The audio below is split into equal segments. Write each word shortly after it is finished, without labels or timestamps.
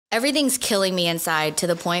everything's killing me inside to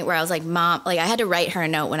the point where I was like, Mom, like I had to write her a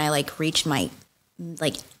note when I like reached my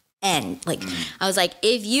like end. Like I was like,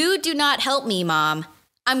 if you do not help me, Mom,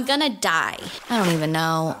 I'm gonna die. I don't even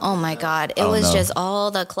know. Oh my God. It was just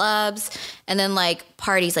all the clubs and then like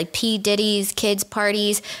parties, like P. Diddy's kids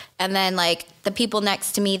parties. And then like the people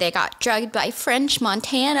next to me, they got drugged by French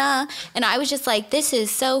Montana. And I was just like, this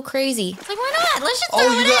is so crazy. It's like, why not? Let's just throw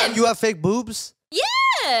it in. You have fake boobs?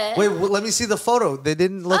 Yeah. Wait, let me see the photo. They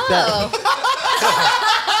didn't look that.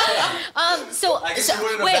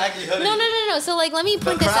 Wait, no. So like, let me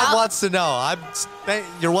point this Crowd out. wants to know.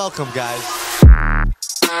 You're welcome, guys.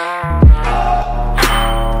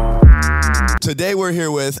 Today we're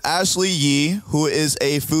here with Ashley Yee, who is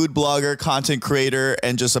a food blogger, content creator,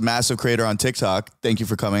 and just a massive creator on TikTok. Thank you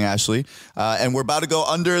for coming, Ashley. And we're about to go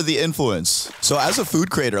under the influence. So as a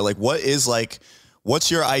food creator, like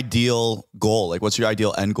what's your ideal goal? Like what's your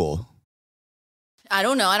ideal end goal? I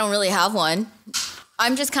don't know. I don't really have one.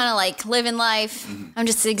 I'm just kind of like living life. I'm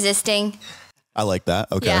just existing. I like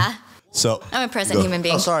that. Okay. Yeah. So I'm a present human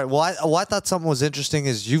being. Oh, sorry. Well, I thought something was interesting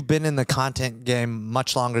is you've been in the content game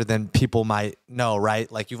much longer than people might know,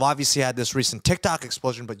 right? Like you've obviously had this recent TikTok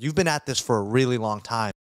explosion, but you've been at this for a really long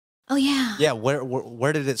time. Oh, yeah. Yeah.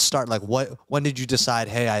 Where did it start? Like when did you decide,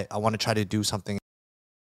 hey, I want to try to do something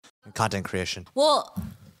in content creation? Well,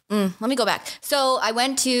 let me go back. So I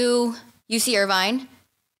went to UC Irvine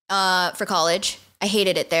for college. I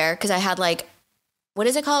hated it there because I had like, what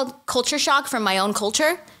is it called? Culture shock from my own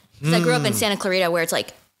culture. Because I grew up in Santa Clarita where it's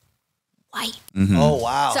like white. Mm-hmm. Oh,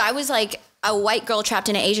 wow. So I was like a white girl trapped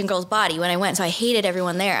in an Asian girl's body when I went. So I hated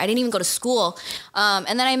everyone there. I didn't even go to school. And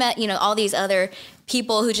then I met, all these other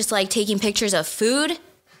people who just like taking pictures of food.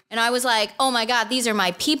 And I was like, oh my God, these are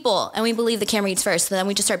my people. And we believe the camera eats first. So then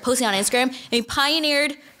we just started posting on Instagram and we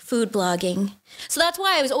pioneered food blogging. So that's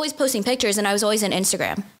why I was always posting pictures and I was always on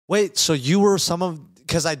Instagram. Wait, so you were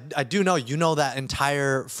because I do know, that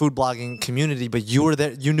entire food blogging community, but you were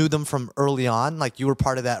there, you knew them from early on? Like you were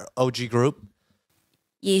part of that OG group?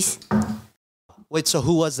 Yes. Wait, so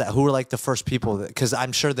who was that? Who were like the first people? Because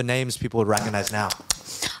I'm sure the names people would recognize now.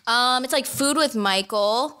 It's like Food with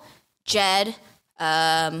Michael, Jed,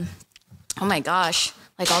 oh my gosh,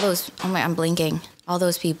 like all those, I'm blinking, all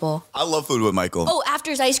those people. I love Food with Michael. Oh,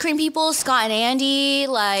 After's Ice Cream people, Scott and Andy,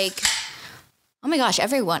 like, oh my gosh,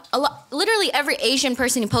 everyone. Literally every Asian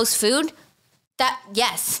person who posts food,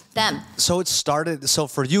 them. So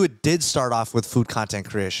for you, it did start off with food content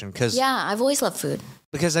creation. Yeah, I've always loved food.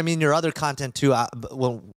 Because, I mean, your other content too,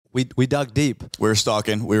 we dug deep. We were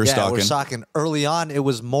stalking. We're stalking. Early on, it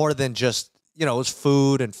was more than just, it was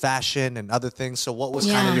food and fashion and other things. So what was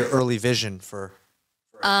kind of your early vision for?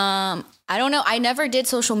 I don't know. I never did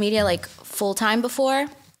social media like full time before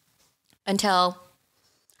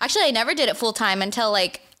actually, I never did it full time until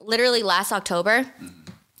like literally last October.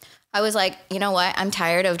 I was like, you know what? I'm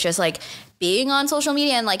tired of just like being on social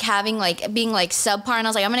media and like having like being like subpar. And I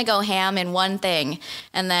was like, I'm going to go ham in one thing.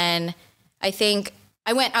 And then I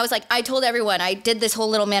told everyone, I did this whole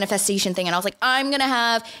little manifestation thing. And I was like, I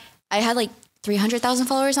had like 300,000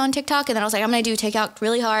 followers on TikTok. And then I was like, I'm going to do TikTok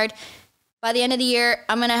really hard. By the end of the year,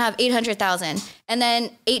 I'm going to have 800,000. And then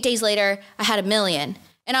 8 days later, I had 1 million.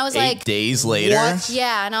 And I was like, 8 days later? What?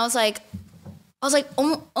 Yeah. And I was like,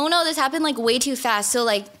 oh no, this happened like way too fast. So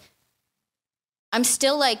like, I'm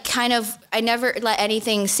still like I never let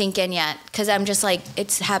anything sink in yet. Cause I'm just like,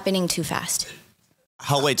 it's happening too fast.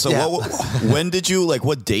 When did you, like,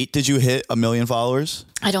 what date did you hit 1 million followers?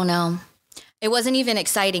 I don't know. It wasn't even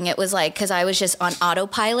exciting. It was like, cause I was just on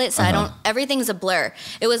autopilot. So everything's a blur.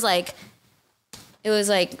 It was like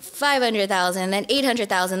 500,000, then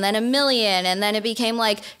 800,000, then 1 million. And then it became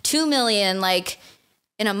like 2 million, like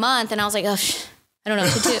in a month. And I was like, oh, I don't know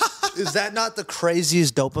what to do. Is that not the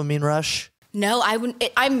craziest dopamine rush? No, I wouldn't.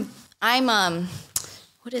 I'm,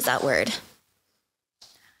 what is that word?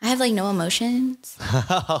 I have like no emotions.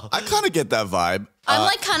 I kind of get that vibe. I'm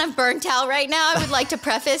like kind of burnt out right now. I would like to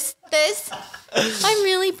preface this. I'm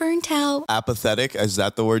really burnt out. Apathetic, is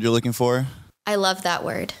that the word you're looking for? I love that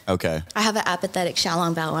word. Okay. I have an apathetic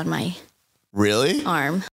Xiaolong Bao on my Really?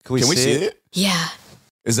 arm. Can we see it? Yeah.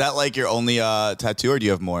 Is that like your only tattoo, or do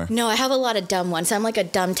you have more? No, I have a lot of dumb ones. I'm like a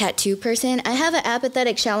dumb tattoo person. I have an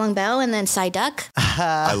apathetic Xiaolong Bao and then Sai Duck.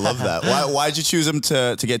 I love that. Why'd you choose them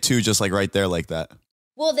to get two just like right there like that?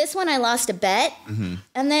 Well, this one I lost a bet. Mm-hmm.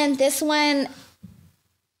 And then this one,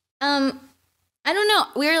 I don't know.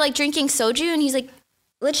 We were like drinking soju and he's like,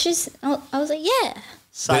 let's just, I was like, yeah.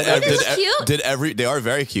 They are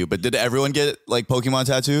very cute, but did everyone get like Pokemon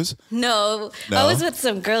tattoos? No. I was with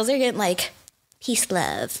some girls. They're getting like peace,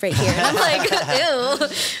 love, right here. And I'm like,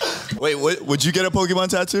 ew. Wait, would you get a Pokemon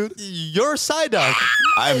tattooed? You're Psyduck.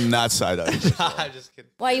 I'm not Psyduck. I'm just kidding.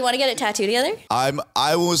 Why, you want to get it tattooed together?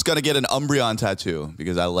 I was gonna get an Umbreon tattoo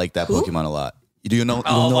because I like that Pokemon a lot. Do you know?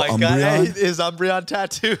 Oh my Umbreon? god! Hey, is Umbreon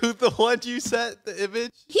tattoo the one you sent the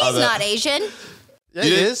image? He's not Asian. Yeah,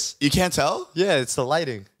 it is. You can't tell? Yeah, it's the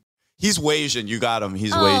lighting. He's Wasian. You got him.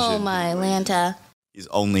 He's Oh, Wasian. my Lanta. He's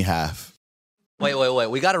only half. Wait.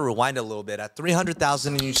 We got to rewind a little bit. At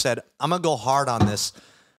 300,000, and you said, I'm going to go hard on this.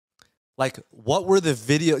 Like, what were the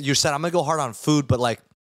video? You said, I'm going to go hard on food, but like,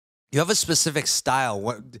 you have a specific style.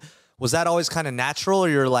 What was that always kind of natural, or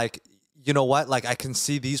you're like, you know what? Like, I can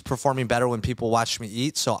see these performing better when people watch me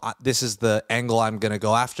eat, so this is the angle I'm going to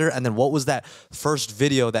go after. And then what was that first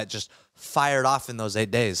video that just fired off in those 8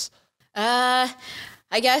 days?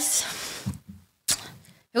 I guess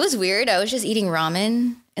it was weird. I was just eating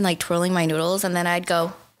ramen and like twirling my noodles, and then I'd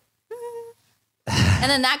go, and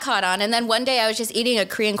then that caught on. And then one day I was just eating a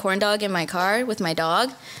Korean corn dog in my car with my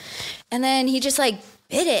dog, and then he just like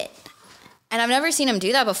bit it. And I've never seen him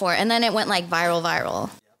do that before. And then it went like viral.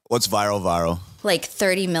 What's viral? Like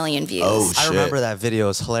 30 million views. Oh, I shit. remember that video. It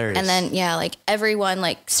was hilarious. And then, yeah, like everyone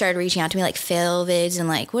like started reaching out to me, like fail vids and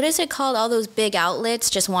like, what is it called? All those big outlets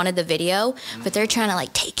just wanted the video, but they're trying to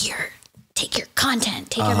like take your content,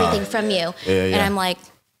 take everything from you. Yeah. And I'm like,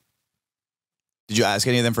 Did you ask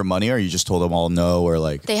any of them for money, or you just told them all no, or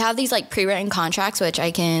like? they have these like pre-written contracts, which I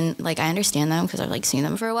understand them because I've like seen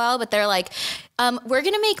them for a while, but they're like, we're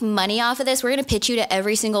going to make money off of this. We're going to pitch you to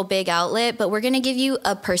every single big outlet, but we're going to give you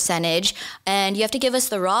a percentage and you have to give us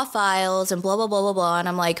the raw files and blah, blah, blah, blah, blah. And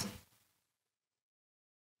I'm like,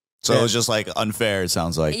 So it was just like unfair. It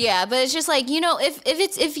sounds like. yeah, but it's just like, you know,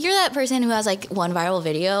 if you're that person who has like one viral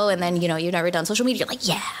video and then, you know, you've never done social media, you're like,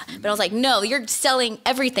 yeah. But I was like, no, you're selling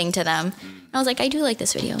everything to them. And I was like, I do like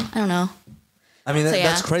this video. I don't know. I mean, So, yeah.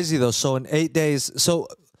 that's crazy though. So in 8 days, so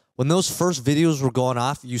when those first videos were going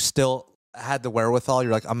off, you still had the wherewithal.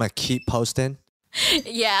 You're like, I'm going to keep posting.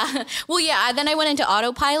 Yeah. Well, yeah. Then I went into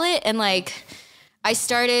autopilot and like I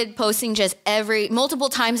started posting just multiple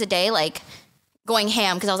times a day, like going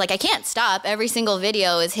ham because I was like, I can't stop. Every single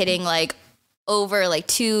video is hitting like over like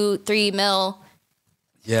 2-3 mil.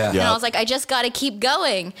 Yeah. And I was like, I just got to keep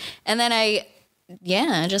going. And then I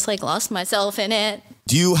just like lost myself in it.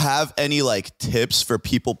 Do you have any like tips for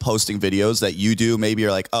people posting videos that you do? Maybe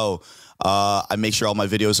you're like, I make sure all my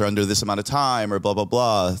videos are under this amount of time, or blah blah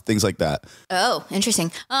blah, things like that. Oh,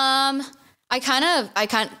 interesting.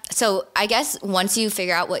 So I guess once you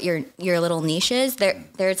figure out what your little niche is,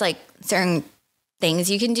 there's like certain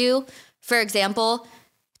things you can do. For example,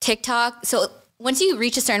 TikTok. So once you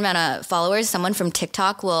reach a certain amount of followers, someone from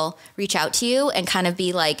TikTok will reach out to you and kind of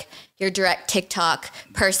be like your direct TikTok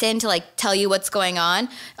person to like tell you what's going on.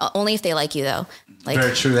 Only if they like you though. Like,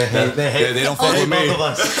 Very true. They hate. Yeah, they don't fuck with me. Both of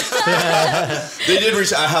us. They did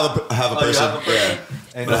reach. I have a person. have a person.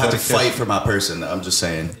 Yeah, but I had to fight for my person. I'm just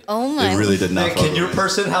saying. Oh my- They really did not. fuck Can with your me.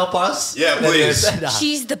 person help us? Yeah, please.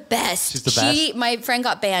 she's the best. She's the best? My friend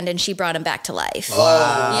got banned and she brought him back to life.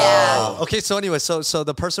 Wow. Yeah. Okay, so anyway, so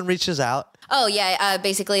the person reaches out. Oh yeah,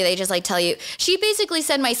 basically they just like tell you. She basically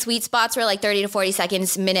said my sweet spots were like 30 to 40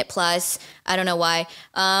 seconds, minute plus. I don't know why.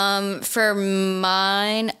 For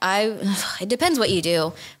mine, it depends what you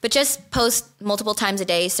do, but just post multiple times a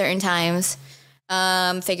day, certain times.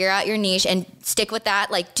 Figure out your niche and stick with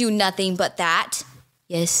that. Like do nothing but that.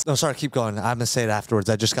 Yes. No, sorry, keep going. I'm gonna say it afterwards.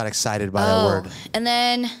 I just got excited by that word. And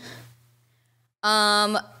then,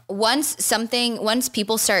 once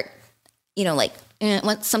people start, you know, like.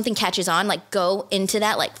 Once something catches on, like go into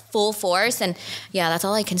that like full force. And yeah, that's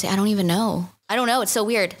all I can say. I don't even know. I don't know. It's so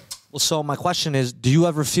weird. Well, so my question is, do you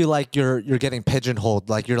ever feel like you're getting pigeonholed?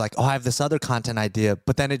 Like you're like, oh, I have this other content idea,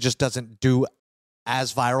 but then it just doesn't do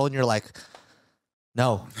as viral, and you're like,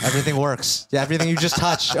 no, everything works. Yeah, everything you just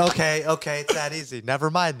touched. Okay, it's that easy.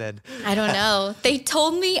 Never mind then. I don't know. They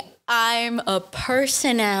told me I'm a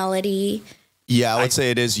personality. Yeah, I would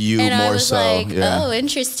say it is you And more I was so. like, Yeah. oh,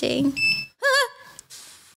 interesting.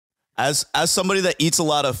 As somebody that eats a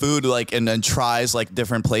lot of food, like and tries like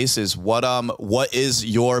different places, what is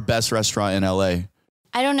your best restaurant in LA?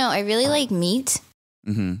 I don't know. I really like meat.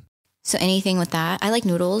 Mm-hmm. So anything with that. I like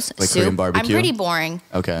noodles, Like soup. Korean barbecue? I'm pretty boring.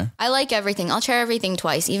 Okay, I like everything. I'll try everything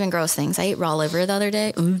twice, even gross things. I ate raw liver the other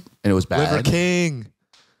day. and it was bad. Liver King.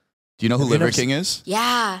 Do you know who Have you Liver never King is?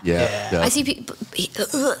 Yeah. Yeah. I see people.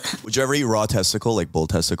 Would you ever eat raw testicle, like bull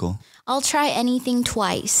testicle? I'll try anything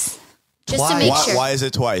twice. Just to Twice? make Why, sure. why is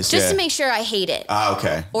it twice? Just yeah. to make sure I hate it. Ah,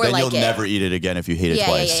 okay. Or then like you'll it. never eat it again if you hate it Yeah,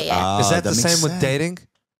 twice. yeah. Ah, Is that the makes same with sense. dating?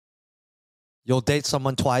 You'll date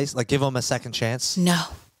someone twice, like give them a second chance. No.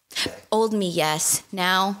 Old me, yes.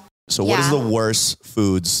 Now, So what is Yeah. the worst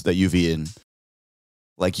foods that you've eaten?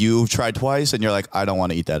 Like you've tried twice and you're like, I don't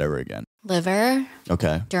want to eat that ever again. liver,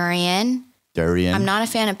 Okay. durian. Durian. I'm not a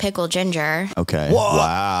fan of pickled ginger. Okay. Whoa.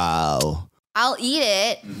 Wow. I'll eat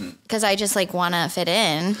it because I just like want to fit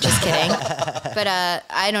in. Just kidding. But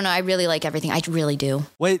I don't know. I really like everything. I really do.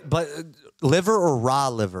 Wait, but liver or raw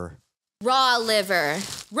liver? Raw liver,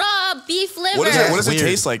 raw beef liver. What does it Weird.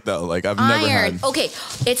 taste like though? Like I've never Iron. had. Okay,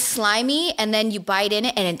 it's slimy, and then you bite in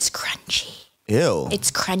it, and it's crunchy. Ew.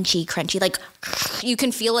 It's crunchy. Like you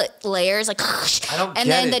can feel it layers, like. I don't and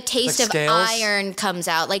get then it. the It's taste like of scales? iron comes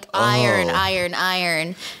out, like Oh. iron.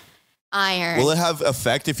 Will it have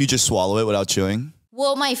effect if you just swallow it without chewing?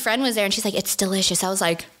 Well, my friend was there, and she's like, "It's delicious." I was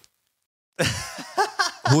like,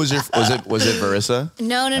 Who was your? Was it Verissa?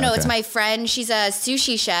 No. Okay. It's my friend. She's a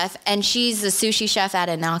sushi chef, and she's a sushi chef at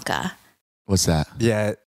Anaka. What's that?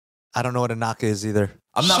 Yeah, I don't know what a naka is either.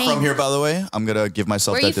 I'm not Shame. from here, by the way. I'm gonna give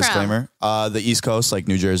myself Where that you from? disclaimer. The East Coast, like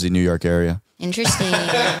New Jersey, New York area. Interesting.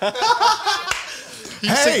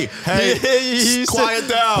 Hey, quiet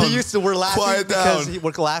down. He used to. We're laughing Quiet because down.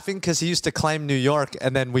 we're laughing because he used to claim New York,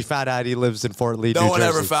 and then we found out he lives in Fort Lee. No New one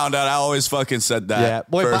Jersey. ever found out. I always fucking said that. Yeah.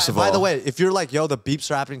 Wait, first of all. by the way, if you're like, yo, the beeps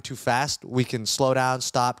are happening too fast, we can slow down,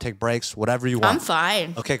 stop, take breaks, whatever you want. I'm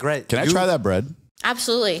fine. Okay, great. can I try that bread?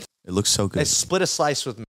 Absolutely. It looks so Hey, good. split a slice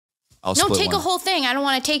with me. I'll No, split take one. a whole thing. I don't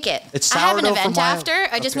want to take it. It's I have an sourdough event for my- after.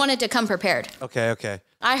 I just wanted to come prepared. Okay.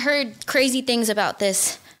 I heard crazy things about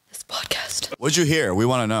this podcast. What'd you hear? We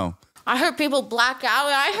want to know. I heard people black out.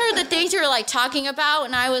 I heard the things you were like talking about,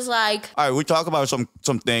 and I was like, All right, we talk about some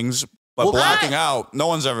things, but Well, blacking out, no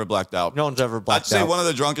one's ever blacked out. No one's ever I'd blacked say out. one of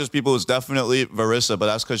the drunkest people is definitely Verissa, but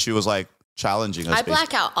that's because she was like challenging us. I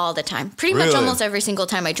black out all the time. Pretty much Really? almost every single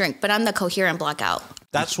time I drink, but I'm the coherent blackout.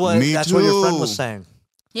 That's what Me your friend too. was saying.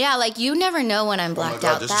 Yeah, like you never know when I'm blacked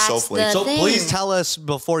God, out. this is so That's flaky. the So thing. please tell us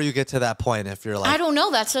before you get to that point if you're I like, don't know.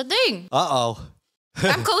 That's the thing. uh-oh.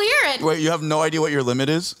 I'm coherent. Wait, you have no idea what your limit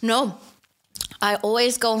is? No. I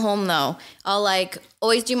always go home though. I'll like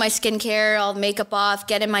always do my skincare, I'll makeup off,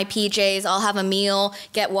 get in my PJs, I'll have a meal,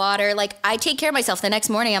 get water. Like I take care of myself. The next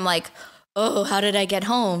morning I'm like, oh, how did I get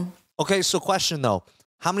home? Okay, so question though.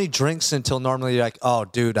 How many drinks until normally you're like, oh,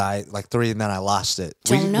 dude, I like 3 and then I lost it?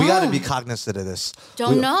 Don't We got to know. be cognizant of this.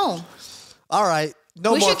 Don't know. All right.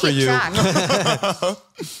 No We more should for keep you. track.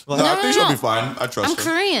 No, no, I think no, she'll no. be fine. I trust I'm her.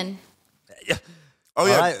 Korean. Oh,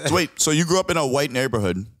 yeah. All right. So wait, so you grew up in a white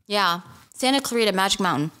neighborhood. Yeah. Santa Clarita, Magic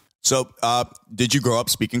Mountain. So did you grow up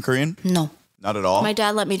speaking Korean? No. Not at all? My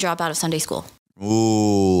dad let me drop out of Sunday school.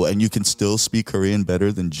 Ooh, and you can still speak Korean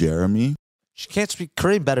better than Jeremy? She can't speak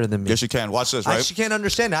Korean better than me. Yes, you can. Watch this, right? She can't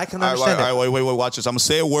understand it. I can All right, understand all right, it. wait, watch this. I'm going to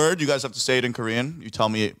say a word. You guys have to say it in Korean. You tell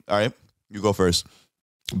me, all right? You go first.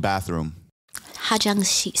 Bathroom.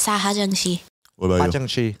 하장시, 사하장시. What about you?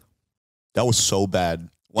 화장실. That was so bad.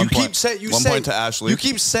 You keep saying One point to Ashley. You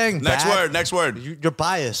keep saying Next bad. word, next word. You're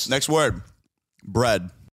biased. Next word. Bread.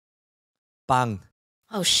 Bang.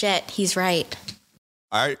 Oh shit, he's right.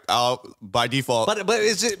 All right, by default. But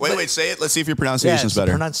is it? wait, say it. Let's see if your Yeah, pronunciation's it's the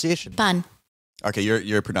better. pronunciation. Bun. Okay,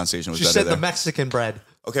 your pronunciation was She better said there. the Mexican bread.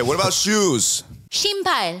 Okay, what about shoes?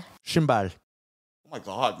 신발. Shimbal. Oh my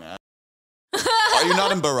god, man. Are you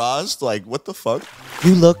not embarrassed? Like, what the fuck?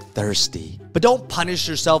 You look thirsty. But don't punish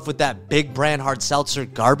yourself with that big brand hard seltzer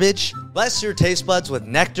garbage. Bless your taste buds with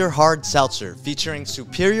Nectar Hard Seltzer, featuring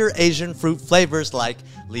superior Asian fruit flavors like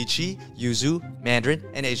lychee, yuzu, mandarin,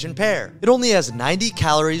 and Asian pear. It only has 90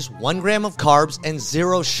 calories, 1 gram of carbs, and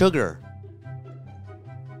 0 sugar.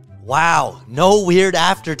 Wow, no weird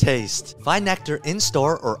aftertaste. Find Nectar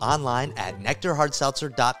in-store or online at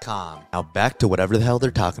nectarhardseltzer.com. Now back to whatever the hell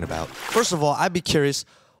they're talking about. First of all, I'd be curious,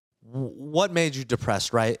 what made you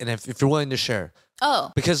depressed, right? And if you're willing to share.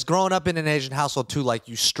 Oh. Because growing up in an Asian household too, like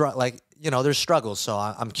there's struggles, so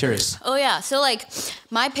I'm curious. Oh yeah. So like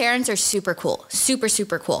my parents are super cool. Super,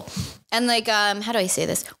 super cool. And like how do I say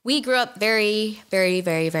this? We grew up very, very,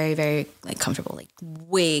 very, very, very like comfortable, like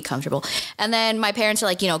way comfortable. And then my parents are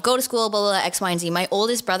like, go to school, blah, blah, blah, X, Y, and Z. My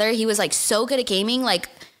oldest brother, he was like so good at gaming, like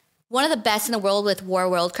one of the best in the world with War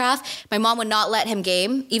Worldcraft. My mom would not let him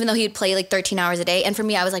game, even though he would play like 13 hours a day. And for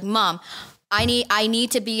me, I was like, Mom, I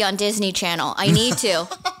need to be on Disney Channel. I need to.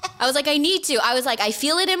 I was like, I need to. I was like, I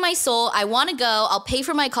feel it in my soul. I want to go. I'll pay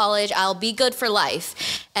for my college. I'll be good for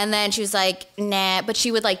life. And then she was like, nah. But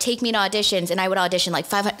she would like take me to auditions, and I would audition like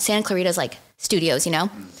 500. Santa Clarita's like studios,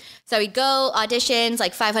 So we'd go auditions,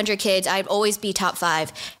 like 500 kids. I'd always be top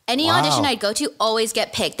 5. Any Wow. audition I'd go to, always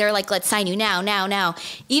get picked. They're like, let's sign you now.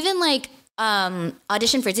 Even like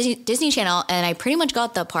audition for Disney Channel, and I pretty much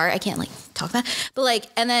got the part. I can't like talk about, but like,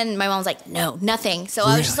 and then my mom was like, no, nothing. So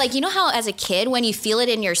I was just like, you know how as a kid when you feel it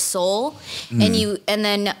in your soul, and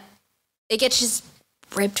then it gets just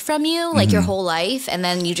ripped from you like your whole life, and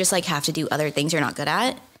then you just like have to do other things you're not good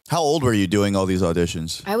at. How old were you doing all these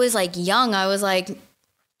auditions? I was like young. I was like,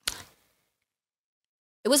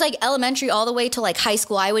 it was like elementary all the way to like high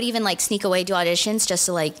school. I would even like sneak away to auditions just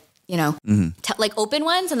to like, you know, like open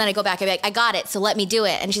ones. And then I go back and be like, I got it. So let me do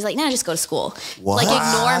it. And she's like, no, just go to school. What? Like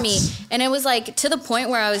ignore me. And it was like to the point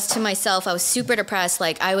where I was to myself, I was super depressed.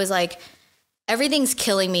 Like I was like, everything's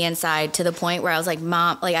killing me inside, to the point where I was like,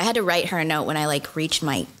 Mom, like I had to write her a note when I like reached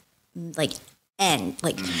my like end.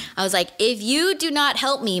 Like I was like, if you do not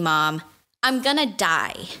help me, Mom, I'm gonna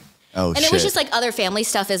die. Oh, and it was just like other family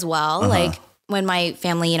stuff as well. Like when my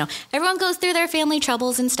family, you know, everyone goes through their family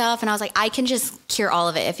troubles and stuff. And I was like, I can just cure all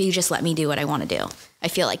of it if you just let me do what I want to do. I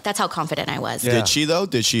feel like that's how confident I was. Did she though?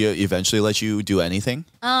 Did she eventually let you do anything?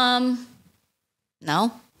 No.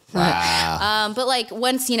 Wow. But like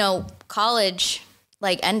once, you know, college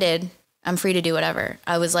like ended, I'm free to do whatever.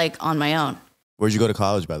 I was like on my own. Where'd you go to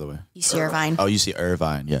college, by the way? UC Irvine. Oh, UC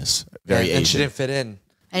Irvine. Yes. Very Asian. And she didn't fit in.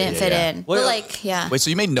 I didn't fit in. Wait, but like, yeah. Wait, so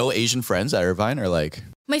you made no Asian friends at Irvine, or like?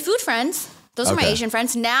 My food friends. Those are my Okay. Asian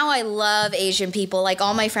friends. Now I love Asian people. Like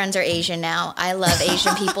all my friends are Asian now. I love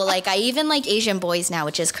Asian people. Like I even like Asian boys now,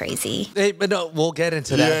 which is crazy. Hey, but no, we'll get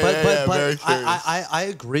into that. Yeah, but very curious. I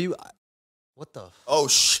agree. What the? Oh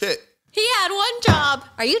shit. He had one job.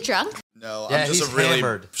 Are you drunk? No, Yeah, I'm just he's a really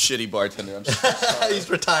hammered. shitty bartender. I'm He's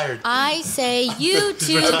retired. I say you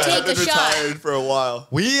two take a shot. for a while.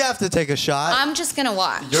 We have to take a shot. I'm just gonna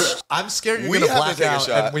watch. I'm scared you're We gonna have to black take a out.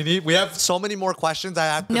 shot. And we have so many more questions. I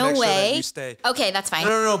have to No make sure that way. you stay. Okay, that's fine.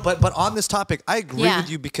 No. But on this topic, I agree Yeah.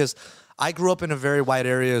 with you because I grew up in a very white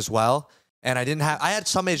area as well, and I had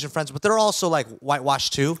some Asian friends, but they're also like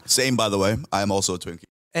whitewashed too. Same, by the way. I'm also a Twinkie.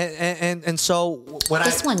 And so when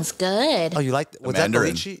This one's good. oh, you like was that the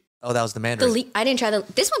Mandarin. lychee? Oh, that was the The Mandarin. I didn't try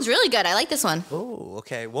this one's really good. I like this one. Oh,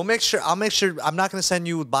 okay. We'll make sure. I'll make sure. I'm not going to send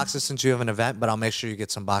you boxes since you have an event, but I'll make sure you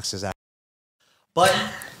get some boxes out. But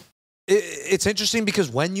it's interesting because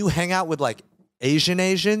when you hang out with like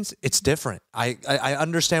Asians, it's different. I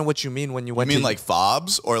understand what you mean when you went. You mean to, like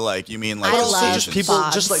fobs, or like you mean like I just love Asians? people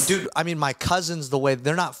fobs. just like, dude. I mean, my cousins, the way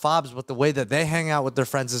they're not fobs, but the way that they hang out with their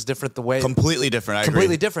friends is different. The way Completely different. I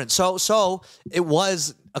completely agree. different. So it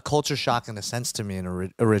was a culture shock in a sense to me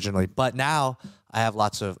originally, but now I have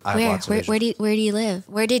lots of. I have lots of Asian- Where do you live?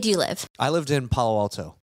 Where did you live? I lived in Palo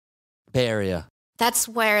Alto, Bay Area. That's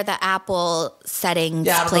where the Apple settings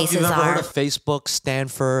Yeah, I don't know if places you've ever are. heard of Facebook,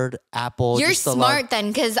 Stanford, Apple. You're just the smart then,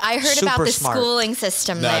 because I heard about Super the smart. schooling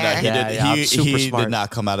system No, there. he Yeah, did. yeah, I'm he super he smart. did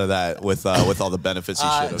not come out of that with all the benefits he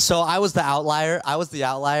should have. So I was the outlier.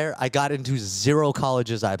 I got into 0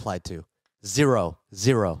 colleges I applied to. Zero.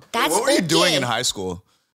 That's What were you doing okay. in high school?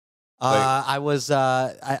 I was.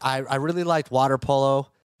 I really liked water polo,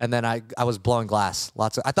 and then I was blowing glass.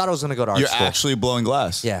 I thought I was going to go to art You're school. actually blowing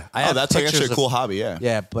glass. Yeah, I Oh, have that's like actually pictures a cool hobby. Yeah.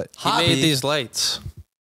 Yeah, but He hobby. made these lights.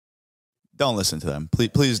 Don't listen to them.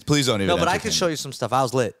 Please don't even. No, but I entertain can show you some stuff. I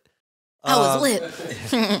was lit. I was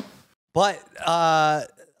lit. But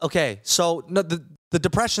okay, so no, the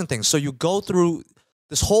depression thing. So you go through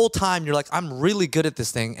this whole time. You're like, I'm really good at this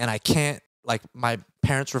thing, and I can't. Like my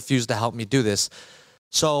parents refuse to help me do this.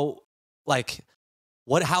 So like,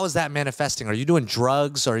 what? How is that manifesting? Are you doing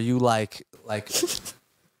drugs? Are you like?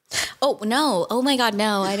 Oh no! Oh my God,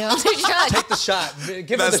 no! I don't take drugs. Take the shot.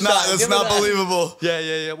 Give That's it the not. shot. That's Give not it a- believable.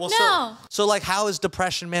 Yeah. Well, No. so like, how is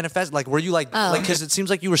depression manifest? Like, were you like, Oh. because it seems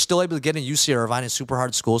like you were still able to get in UC Irvine, a super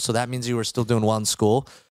hard school. So that means you were still doing well in school.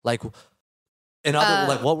 Like, in other,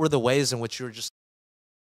 like, what were the ways in which you were just?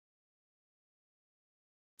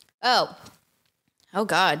 Oh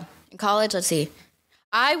God! In college, let's see.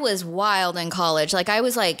 I was wild in college. Like I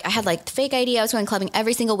had like the fake ID. I was going clubbing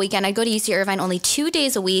every single weekend. I'd go to UC Irvine only 2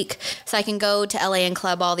 days a week, so I can go to LA and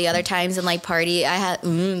club all the other times and like party. I had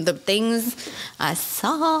the things I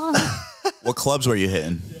saw. What clubs were you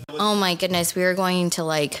hitting? Oh my goodness, we were going to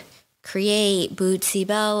like create Bootsy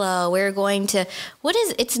Bella. We were going to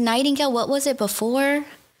it's Nightingale. What was it before?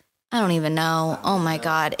 I don't even know. Oh my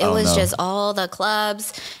God. It was just all the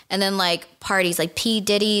clubs and then like parties, like P.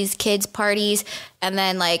 Diddy's kids parties. And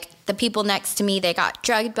then like the people next to me, they got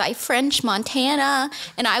drugged by French Montana.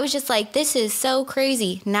 And I was just like, this is so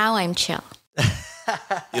crazy. Now I'm chill.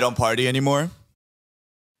 You don't party anymore?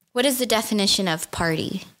 What is the definition of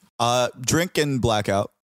party? Drink and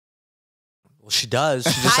blackout. Well, she does.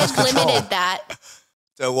 She just has I've control. limited that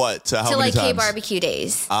To what? To how to many like K times? barbecue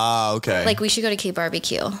days. Ah, okay. Like we should go to K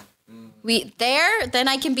barbecue. Then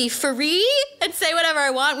I can be free and say whatever I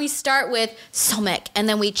want. We start with somek and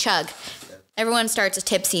then we chug. Everyone starts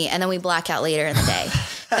tipsy and then we black out later in the day.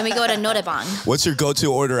 Then we go to norebang. What's your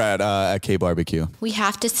go-to order at K Barbecue? We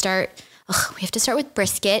have to start with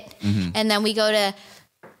brisket, and then we go to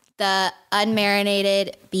the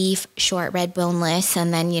unmarinated beef short rib boneless,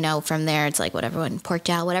 and then from there it's like whatever pork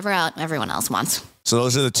jowl, whatever everyone else wants. So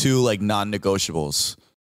those are the two like non-negotiables.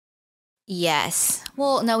 Yes.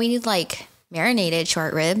 Well, no, we need like marinated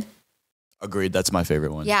short rib. Agreed. That's my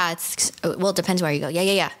favorite one. Yeah, it depends where you go.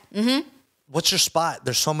 Yeah. Mm-hmm. What's your spot?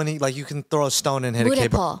 There's so many. Like you can throw a stone and hit a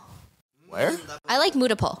cable. Mudapol. Where? I like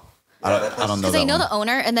Mudapol. I don't know. Because I know the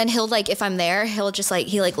owner, and then he'll if I'm there, he'll just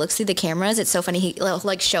he looks through the cameras. It's so funny. He'll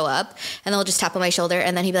show up, and they'll just tap on my shoulder,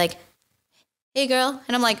 and then he'd be like, "Hey, girl,"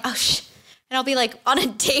 and I'm like, "Oh, and I'll be like on a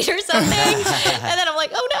date or something, and then I'm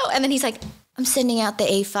like, "Oh no," and then he's like, "I'm sending out the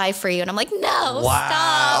A5 for you," and I'm like, "No,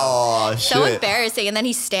 stop!" Oh, So shit. embarrassing. And then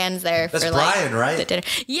he stands there That's for Brian, right? the dinner.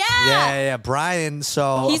 Yeah. Yeah, Brian.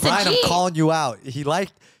 So He's a Brian, I'm G. calling you out. He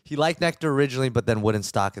liked Nectar originally, but then wouldn't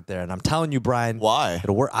stock it there. And I'm telling you, Brian, Why?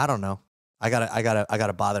 it'll work. I don't know. I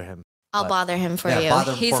gotta bother him. I'll bother him for you.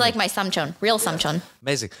 bother him He's for like me. my samchon, real samchon.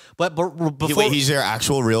 Amazing. But before Wait, he's your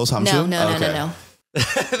actual real Samsung? No.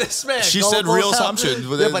 this man, She go- said go real tell-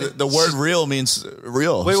 Samsung. Yeah, but The word real means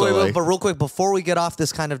real. Wait, so wait, like- but real quick, before we get off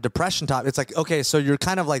this kind of depression topic, it's like, okay, so you're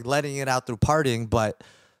kind of like letting it out through partying, but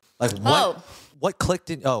like what clicked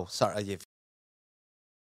in? Oh, sorry.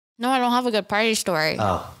 No, I don't have a good party story.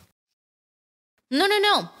 Oh,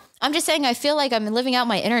 No. I'm just saying I feel like I'm living out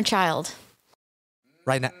my inner child.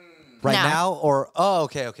 right now, No. or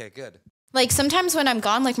okay, good. Like sometimes when I'm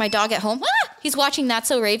gone, like my dog at home, he's watching That's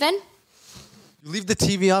So Raven. You leave the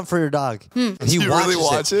TV on for your dog. And he you really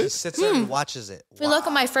watch it? He sits there and watches it. If we look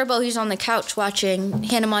at my Furbo, he's on the couch watching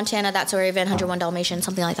Hannah Montana, That's So Raven, 101 Dalmatians,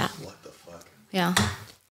 something like that. What the fuck? Yeah.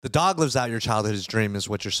 The dog lives out your childhood's dream, is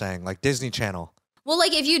what you're saying, like Disney Channel. Well,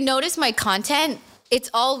 like if you notice my content, it's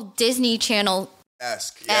all Disney Channel.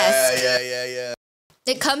 Esque. Esque. Yeah.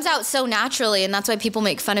 It comes out so naturally, and that's why people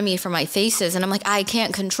make fun of me for my faces. And I'm like, I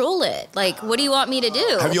can't control it. Like, what do you want me to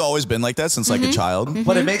do? Have you always been like that since like a child?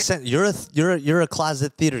 But it makes sense. You're a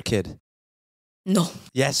closet theater kid. No,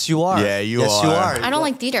 Yes, you are. Yeah, you yes, you are. are. I don't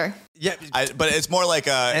like theater. Yeah, But it's more like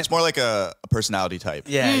a personality type.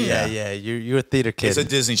 yeah. You're a theater kid. It's a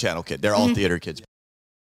Disney Channel kid. They're all theater kids.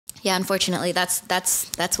 Yeah, unfortunately, that's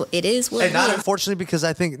what it is. What And it not is. unfortunately, because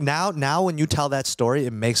I think now when you tell that story,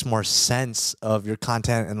 it makes more sense of your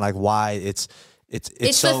content and like why it's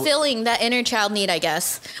It's so fulfilling that inner child need, I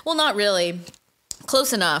guess. Well, not really.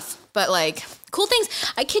 Close enough, but like cool things.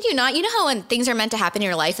 I kid you not. You know how when things are meant to happen in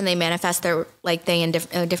your life and they manifest their like thing in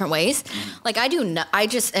different ways. Like I do. I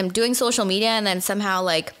just am doing social media, and then somehow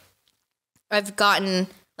like I've gotten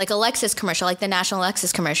like a Lexus commercial, like the national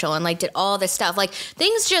Lexus commercial, and like did all this stuff. Like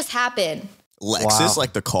things just happen. Lexus, Wow.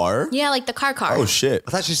 like the car? Yeah, like the car. Oh, shit.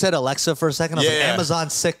 I thought you said Alexa for a second. I was like, Yeah.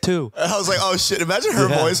 Amazon's sick too. I was like, oh, shit. Imagine her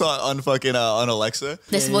Yeah. voice on fucking on Alexa.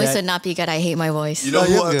 This Yeah, voice yeah. would not be good. I hate my voice. You know, No,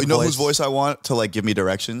 you have a good you know voice. whose voice I want to like give me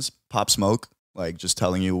directions? Pop Smoke. Like just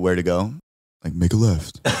telling you where to go. Like, make a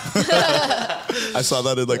left. I saw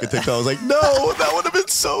that in like a TikTok. I was like, no, that would have been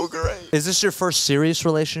so great. Is this your first serious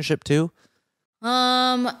relationship too?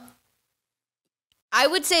 I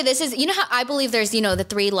would say this is, you know how I believe there's, the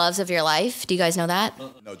 3 loves of your life. Do you guys know that?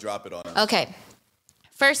 No, drop it on us. Okay.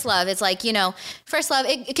 First love, it's like, first love,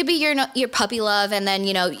 it could be your puppy love. And then,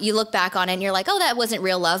 you look back on it and you're like, oh, that wasn't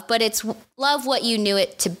real love, but it's love what you knew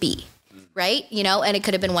it to be. Right. And it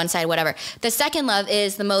could have been one side, whatever. The second love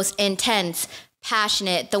is the most intense,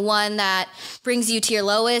 passionate, the one that brings you to your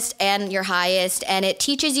lowest and your highest. And it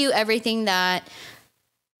teaches you everything that,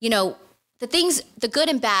 the good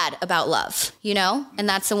and bad about love, and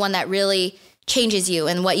that's the one that really changes you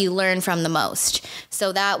and what you learn from the most.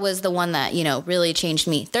 So that was the one that, really changed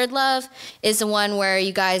me. Third love is the one where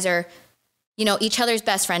you guys are, each other's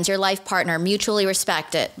best friends, your life partner, mutually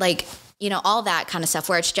respect it. Like, all that kind of stuff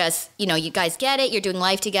where it's just, you guys get it. You're doing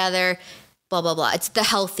life together, blah, blah, blah. It's the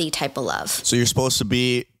healthy type of love. So you're supposed to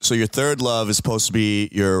be, so your third love is supposed to be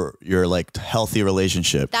your like healthy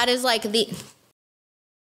relationship. That is like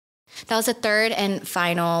that was the third and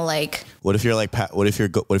final, like, What if you're like, what if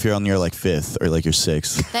you're on your like 5th or like your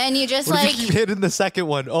 6th? then you just What like, if you keep hitting the second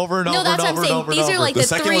one over and no, over that's and what I'm over and saying. over? These are like The the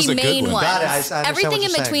second one's 3 the good main one. ones. Got it. I understand Everything what in you're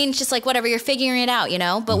saying. between is just like whatever, you're figuring it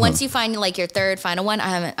out, But once you find like your third final one,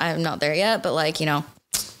 I'm not there yet, but like, So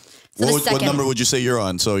What number would you say you're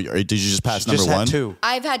on? So did you just pass Just number had 1? 2.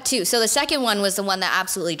 I've had 2. So the second one was the one that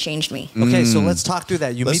absolutely changed me. Okay, so let's talk through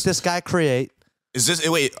that. You Let's- meet this guy, Create. Is this,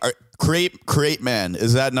 wait, create man.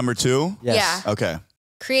 Is that number 2? Yes. Yeah. Okay.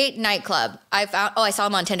 create nightclub. I saw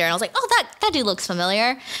him on Tinder, and I was like, oh, that dude looks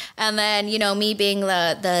familiar. And then, you know, me being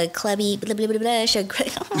the clubby, blah, blah, blah,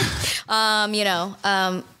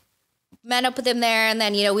 blah, met up with him there, and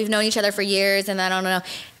then, you know, we've known each other for years, and I don't know.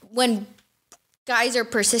 When guys are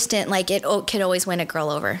persistent, like, it can always win a girl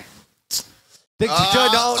over. Wait.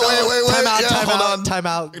 Time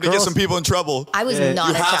out. You're gonna get some people in trouble. I was not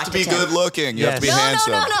You attracted have to be to him. good looking. You have to be No.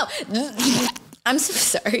 handsome. I'm so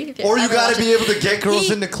sorry. Or you got to be able to get girls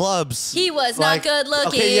He- into clubs. He was not good looking.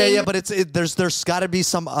 Okay, yeah, but there's got to be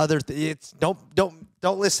some other.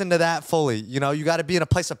 Don't listen to that fully. You know, you got to be in a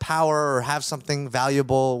place of power or have something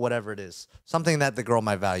valuable, whatever it is, something that the girl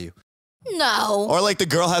might value. No. Or like the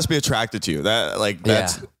girl has to be attracted to you. That's Yeah.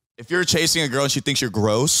 If you're chasing a girl and she thinks you're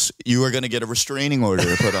gross, you are gonna get a restraining order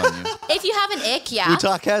put on you. If you have an ick, yeah. We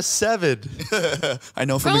talk has 7. I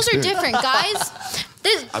know from Girls are experience. different, guys.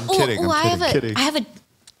 I'm kidding. I'm kidding. I have a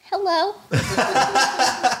hello.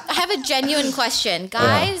 I have a genuine question,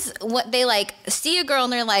 guys. What they like see a girl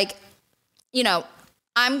and they're like, you know,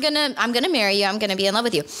 I'm gonna marry you. I'm gonna be in love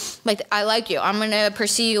with you. Like, I like you. I'm gonna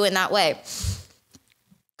pursue you in that way.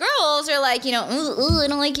 Girls are like, you know, I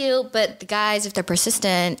don't like you. But the guys, if they're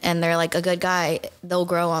persistent and they're like a good guy, they'll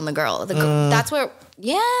grow on the girl. That's where,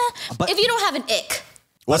 yeah. But- if you don't have an ick.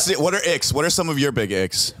 What are icks? What are some of your big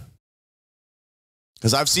icks?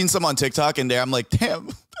 Because I've seen some on TikTok and I'm like, damn,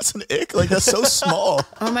 that's an ick. Like, that's so small.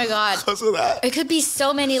 Oh my God. Because of that. It could be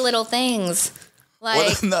so many little things.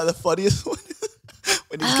 Like, The funniest one is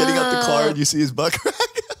when he's getting out the car and you see his butt crack.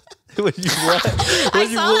 When you what? I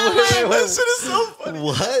saw that one. That shit is so funny.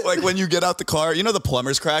 What? Like when you get out the car, you know the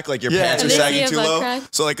plumber's crack, like your Yeah. pants are And they sagging see too a butt low. crack?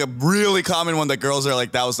 So like a really common one that girls are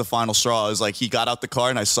like, that was the final straw. Is like he got out the car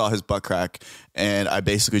and I saw his butt crack, and I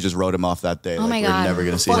basically just wrote him off that day. Oh like, my we're God. never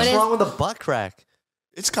gonna see What What's him. is- wrong with a butt crack?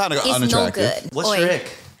 It's kind of it's no unattractive. good. What's Oy. your ick?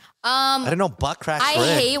 I didn't know butt cracks I were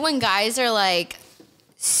ick. hate when guys are like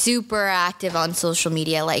super active on social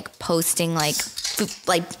media, like posting like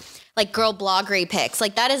girl bloggery pics.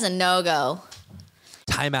 Like, that is a no-go.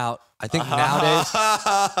 Time out. I think nowadays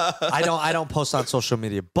I don't post on social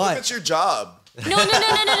media, but It's your job. No.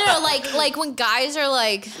 Like when guys are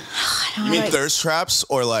like, You mean thirst traps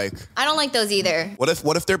or like? I don't like those either. What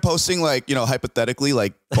if they're posting like, you know, hypothetically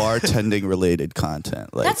like bartending related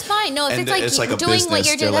content? Like That's fine. No, if and it's like a doing what business,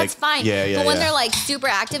 you're doing, they're that's like- fine. Yeah. But when they're like super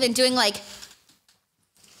active and doing like,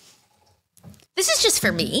 this is just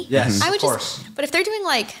for me. Yes, I would of course. just. But if they're doing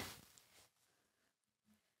like,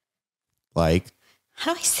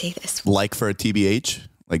 how do I say this? for a TBH,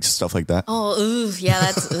 like stuff like that. Oh, ooh, yeah,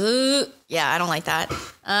 that's ooh, yeah. I don't like that.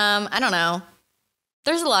 I don't know.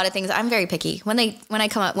 There's a lot of things. I'm very picky when I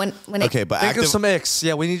come up when Okay, but think active. of some icks.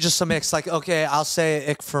 Yeah, we need just some icks. Like, okay, I'll say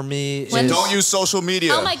ick for me When- is Don't use social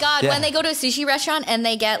media. Oh my God, Yeah. when they go to a sushi restaurant and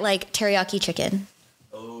they get like teriyaki chicken.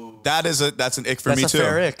 That's an ick for that's me a too.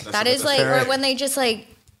 fair ick. That is like, fair or ick. when they just like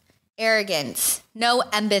arrogance, no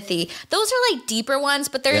empathy. Those are like deeper ones,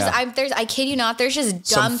 but there's Yeah. I kid you not, there's just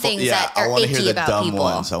dumb things that I are wanna hear icky the about dumb people.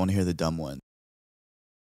 ones. I want to hear the dumb one.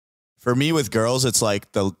 For me, with girls, it's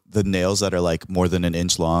like the nails that are like more than an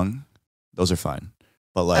inch long. Those are fine.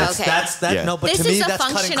 But like, Okay. That's that. Yeah. No, but This to me, is a that's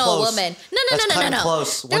cutting functional close. woman. That's No. cutting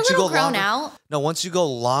close. They're Once you go little grown longer, out. no, once you go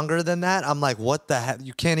longer than that, I'm like, what the heck?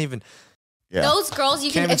 You can't even. yeah. Those girls, you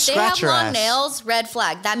Can't can even if they have scratch your long ass. nails, red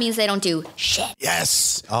flag. That means they don't do shit.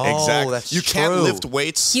 Yes. Oh, exactly. that's you can't true. lift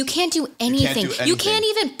weights. You can't do can't anything. do You can't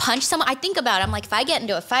anything. even punch someone. I think about it. I'm like, if I get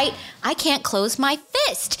into a fight, I can't close my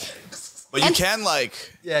fist. but you and- You can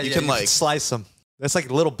can like slice them. That's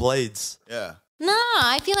like little blades. yeah. No,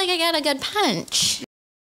 I feel like I got a good punch.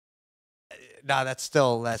 Nah, that's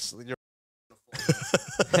you're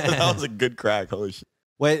That was a good crack. Holy shit.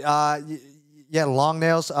 Wait, yeah, long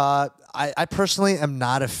nails. I personally am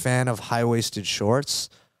not a fan of high-waisted shorts.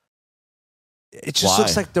 It just Why?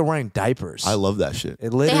 looks like they're wearing diapers. I love that shit. It They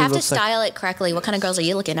literally have to looks like style it correctly. What kind of girls are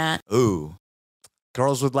you looking at? Ooh.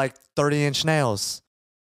 girls with like 30-inch nails.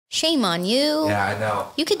 Shame on you. I know.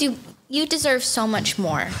 You deserve so much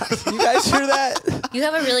more. You guys hear that? You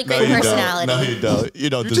have a really great personality. No, you don't. You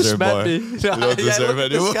don't You just deserve met more. me. You don't deserve look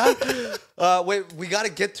at any more. this guy. Wait, we got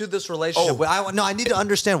to get through this relationship. Oh. I need to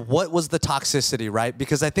understand what was the toxicity, right?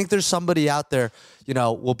 Because I think there's somebody out there,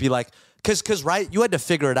 will be like, because right, you had to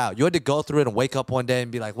figure it out. You had to go through it and wake up one day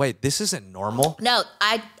and be like, wait, this isn't normal. No,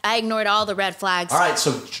 I ignored all the red flags. All right,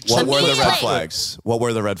 so What were the red Immediately. flags? What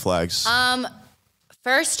were the red flags?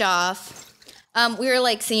 First off, we were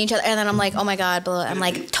like seeing each other, and then I'm like, oh my God, blah. I'm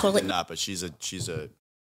like totally. Not, but she's a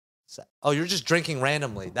Oh, you're just drinking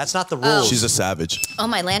randomly. That's not the rule. she's a savage. Oh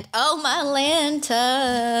my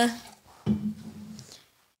Lanta.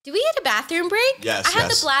 Do we get a bathroom break? Yes, I have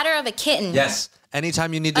yes. the bladder of a kitten. Yes.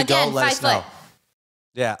 Anytime you need to Again, go, let 5 us know. foot.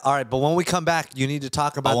 Yeah. All right. But when we come back, you need to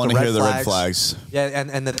talk about I want the to red hear the flags. red flags. Yeah,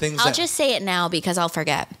 and the things I'll that just say it now because I'll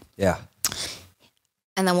forget. yeah.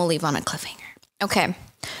 And then we'll leave on a cliffhanger. Okay.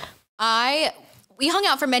 We hung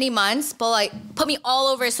out for many months, but like put me all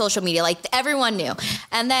over social media. Like everyone knew.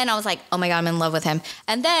 And then I was like, oh my God, I'm in love with him.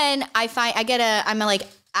 And then I'm like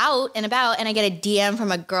out and about and I get a DM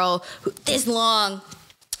from a girl this long.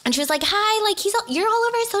 And she was like, hi, like you're all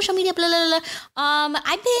over social media, blah, blah, blah.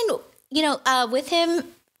 I've been, with him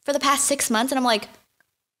for the past 6 months. And I'm like,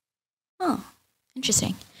 oh,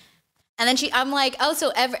 interesting. And then I'm like, oh,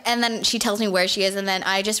 and then she tells me where she is. And then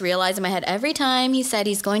I just realized in my head, every time he said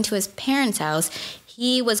he's going to his parents' house,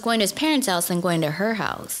 he was going to his parents' house and going to her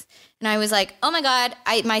house. And I was like, oh my God,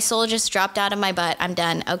 my soul just dropped out of my butt. I'm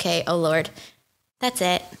done. Okay. Oh Lord. That's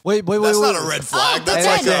it. Wait. That's not a red flag. Oh, That's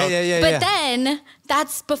but like then, but then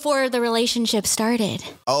that's before the relationship started.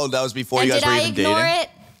 oh, that was before And you guys did were I even ignore dating? it?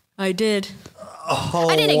 I did. Oh,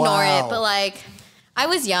 I didn't ignore wow. it, but like, I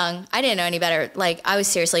was young. I didn't know any better. Like, I was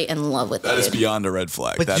seriously in love with That it. is beyond a red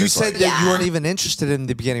flag. But That you is said like- that you Yeah. weren't even interested in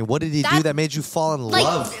the beginning. What did he do that made you fall in Like,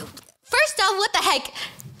 love? first off, what the heck?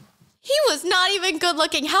 He was not even good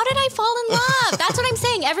looking. How did I fall in love? That's what I'm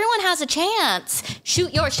saying. Everyone has a chance.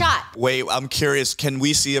 Shoot your shot. Wait, I'm curious. Can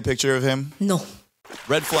we see a picture of him? No.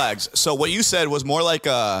 Red flags. So what you said was more like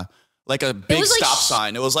a big was like stop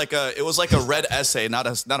sign. It was like a red essay, not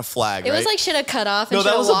a flag. It right? was like should have cut off and No, should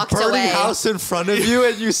that have was a walked burning away. house in front of you,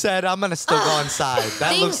 and you said, "I'm gonna still go inside." That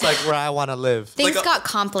Things- looks like where I want to live. Things Like a- got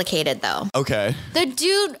complicated though. Okay. The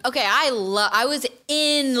dude, okay, I was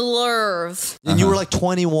in love. And you were like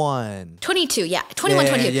 21. 22, yeah. 21,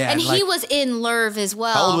 Yeah, 22. yeah, and like- he was in love as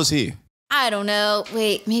well. How old was he? I don't know.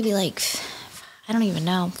 Wait, maybe like, I don't even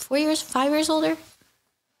know. 5 years older?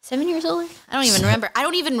 7 years older? I don't even remember. I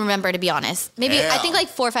don't even remember, to be honest. Maybe, I think like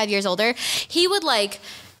 4 or 5 years older. He would like,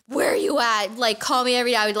 where are you at? Like, call me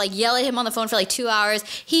every day. I would like yell at him on the phone for like 2 hours.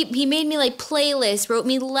 He made me like playlists, wrote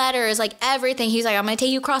me letters, like everything. He's like, I'm going to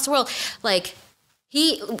take you across the world. Like,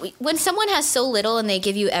 when someone has so little and they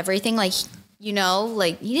give you everything, like, you know,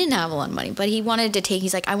 like he didn't have a lot of money, but he wanted to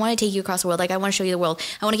he's like, I want to take you across the world. Like, I want to show you the world.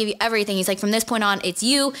 I want to give you everything. He's like, from this point on, it's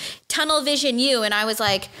you, tunnel vision you. And I was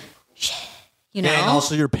like, shit, you know? And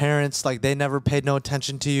also your parents, like they never paid no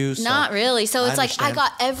attention to you. So. Not really. So it's like, I understand.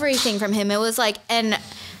 got everything from him. It was like, and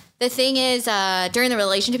the thing is, during the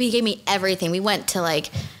relationship, he gave me everything. We went to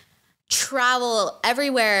like travel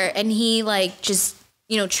everywhere and he like just,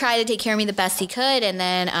 you know, tried to take care of me the best he could. And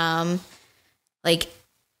then, like,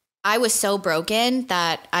 I was so broken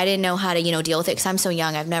that I didn't know how to, you know, deal with it because I'm so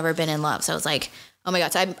young. I've never been in love. So I was like, oh my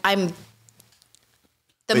God. So I'm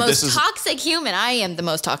the Wait, this most is- toxic human. I am the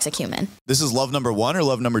most toxic human. This is love number 1 or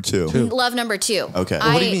love number 2? Love number 2. Okay.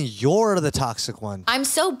 What do you mean you're the toxic one? I'm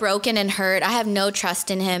so broken and hurt. I have no trust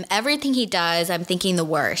in him. Everything he does, I'm thinking the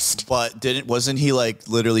worst. But wasn't he like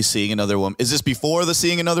literally seeing another woman? Is this before the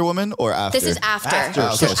seeing another woman or after? This is after. After.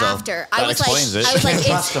 So Okay, so after. that I was explains like, it. I was like, Can't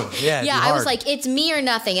it's, trust him. Yeah, it'd be I was hard. like, it's me or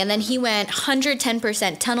nothing. And then he went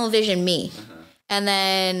 110% tunnel vision me. And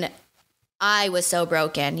then I was so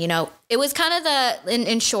broken. You know, it was kind of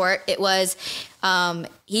in short, it was,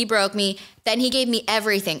 he broke me. Then he gave me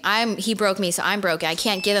everything. He broke me, so I'm broken. I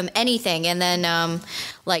can't give him anything. And then,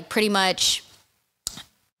 like, pretty much,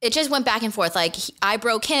 it just went back and forth. Like, I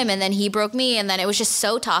broke him, and then he broke me, and then it was just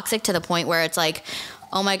so toxic to the point where it's like,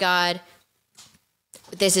 oh my God,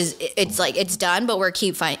 it's like, it's done, but we're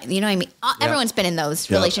keep fighting. You know what I mean? Everyone's been in those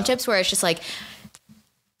relationships where it's just like,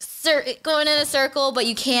 going in a circle, but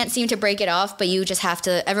you can't seem to break it off, but you just have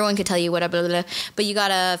to, everyone could tell you whatever, blah, blah, blah, but you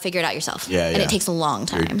gotta figure it out yourself. Yeah, And yeah. it takes a long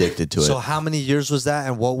You're time. addicted to it. So how many years was that,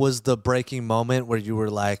 and what was the breaking moment where you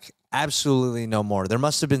were like, absolutely no more? There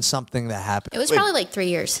must have been something that happened. It was probably like 3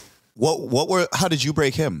 years. How did you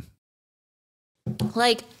break him?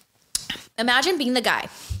 Like, imagine being the guy.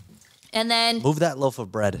 And then, Move that loaf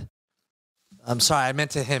of bread. I'm sorry, I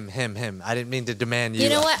meant to him. I didn't mean to demand you. you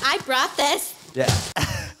know what? I brought this Yeah.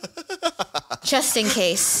 just in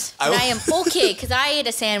case. And I am okay, because I ate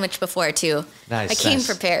a sandwich before too. Nice, I came nice.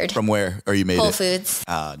 prepared. From where? Or you made Whole it? Foods.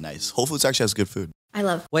 Ah, nice. Whole Foods actually has good food. I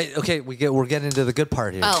love. Wait, okay, we're getting into the good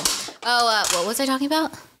part here. What was I talking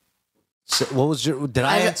about? So what was your? Did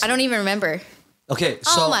I? I don't even remember. Okay,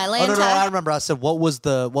 so my no, Lanta. I remember. I said, what was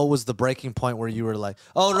the breaking point where you were like,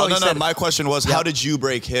 oh no, Oh, you no. said, My question was, how did you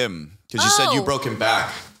break him? Because you said you Oh. broke him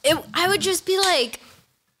back. I would just be like,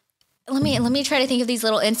 let me try to think of these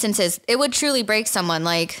little instances. It would truly break someone.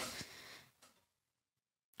 Like,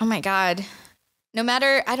 oh my God, no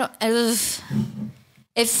matter,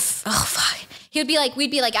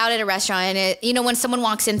 we'd be like out at a restaurant and when someone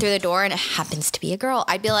walks in through the door and it happens to be a girl,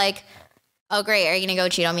 I'd be like, oh great, are you gonna go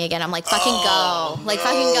cheat on me again? I'm like, fucking go. Like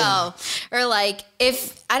fucking go. Or like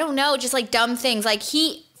if I don't know, just like dumb things. Like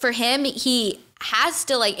he has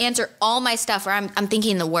to like answer all my stuff where I'm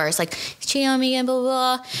thinking the worst. Like he's cheating on me again, blah,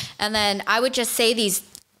 blah, blah. And then I would just say these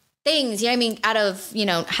things, you know what I mean, out of, you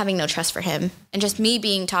know, having no trust for him and just me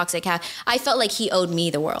being toxic. I felt like he owed me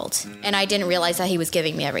the world and I didn't realize that he was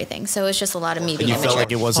giving me everything. So it's just a lot of me being You immature. felt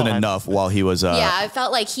like it wasn't enough while he was. Yeah, I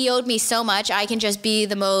felt like he owed me so much. I can just be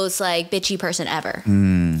the most like bitchy person ever.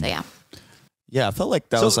 So yeah. Yeah, I felt like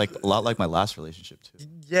that was like a lot like my last relationship too.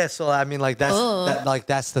 Yeah, so I mean, like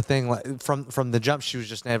that's the thing. Like, from the jump, she was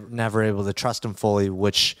just never able to trust him fully,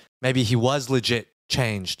 which maybe he was legit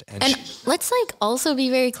changed. And let's like also be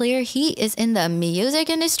very clear. He is in the music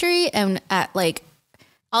industry, and at like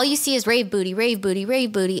all you see is rave booty, rave booty,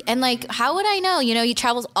 rave booty, and like how would I know? You know, he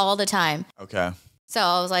travels all the time. Okay. So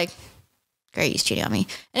I was like, great, he's cheating on me,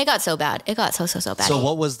 and it got so bad. It got so bad. So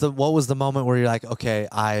what was the moment where you're like, okay,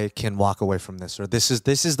 I can walk away from this, or this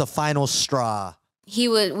is the final straw? He'd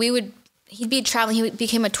be traveling. He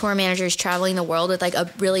became a tour manager. He's traveling the world with like a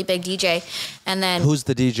really big DJ, and then who's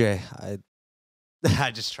the DJ?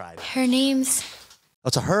 I just tried. Her name's. Oh,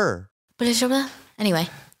 it's a her. Anyway.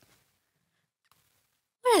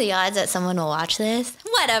 What are the odds that someone will watch this?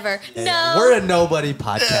 Whatever. Yeah, no. We're a nobody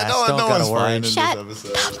podcast. Don't gotta worry. Shut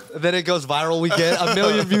up. Then it goes viral. We get 1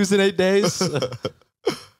 million views in 8 days.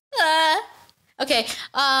 Okay.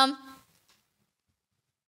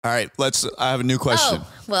 All right, I have a new question. Oh,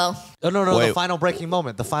 well. No. Wait. The final breaking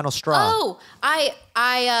moment. The final straw. Oh, I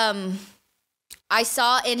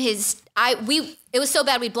saw in his, it was so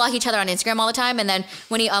bad we'd block each other on Instagram all the time. And then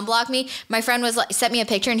when he unblocked me, my friend was like, sent me a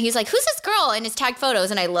picture and he's like, who's this girl? And his tagged photos.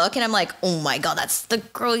 And I look and I'm like, oh my God, that's the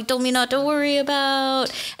girl you told me not to worry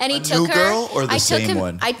about. And he took her. New girl or the same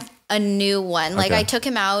one? A new one. Like Okay. I took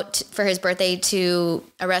him out for his birthday to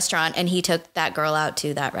a restaurant and he took that girl out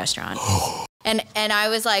to that restaurant. And I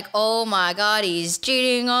was like, oh my God, he's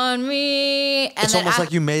cheating on me. And It's almost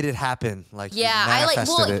like you made it happen. Like you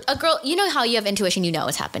manifested it. A girl, you know how you have intuition, you know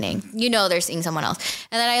it's happening. You know they're seeing someone else.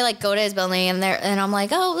 And then I like go to his building and I'm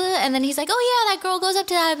like, oh, and then he's like, oh yeah, that girl goes up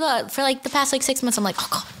to that for like the past like 6 months. I'm like, oh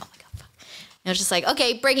God, oh my God. And it was just like,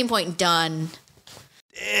 okay, breaking point, done.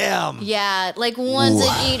 Damn. Yeah, like one's a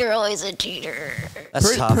cheater, always a cheater.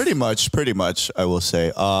 That's tough. Pretty much, I will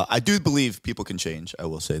say. I do believe people can change. I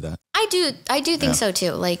will say that. I do think so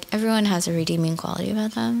too. Like everyone has a redeeming quality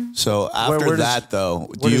about them. So after where that, though,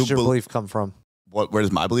 Where does your belief come from? Where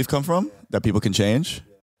does my belief come from? That people can change?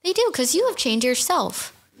 They do, because you have changed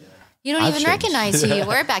yourself. You don't I've even changed. recognize who you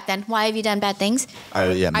were back then. Why have you done bad things?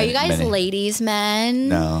 Are you guys ladies, men?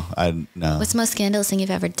 No, no. What's the most scandalous thing you've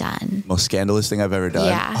ever done? Most scandalous thing I've ever done?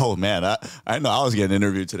 Yeah. Oh man, I know I was getting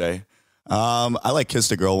interviewed today. I like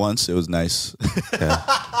kissed a girl once. It was nice. Yeah.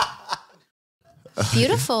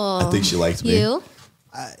 Beautiful. I think she liked me. You?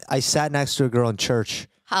 I sat next to a girl in church.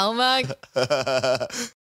 How much? I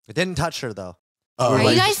didn't touch her though. Oh, Are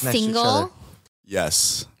like you guys just next to each other. single?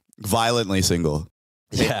 Yes, violently single.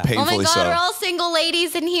 Yeah. Oh my Painfully God, so. we're all single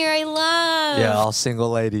ladies in here. I love. Yeah, all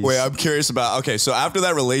single ladies. Wait, I'm curious about. Okay, so after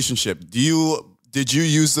that relationship, did you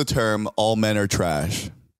use the term "all men are trash"?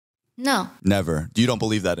 No. Never. You don't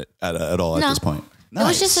believe that at all at No. this point? It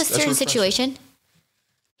was just a Nice. That's certain refreshing. situation.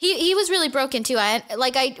 He was really broken too.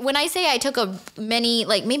 When I say I took maybe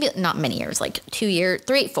not many years, like 2 years,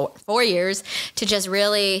 4 years to just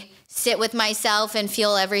really sit with myself and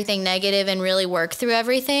feel everything negative and really work through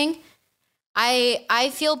everything.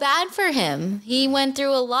 I feel bad for him. He went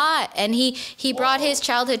through a lot and he brought his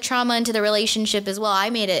childhood trauma into the relationship as well. I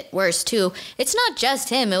made it worse too. It's not just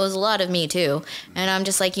him. It was a lot of me too. And I'm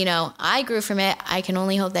just like, I grew from it. I can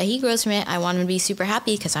only hope that he grows from it. I want him to be super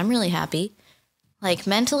happy because I'm really happy. Like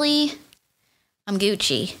mentally, I'm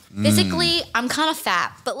Gucci. Physically, I'm kind of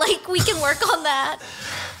fat, but like we can work on that.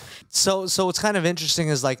 So what's kind of interesting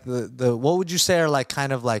is like the what would you say are like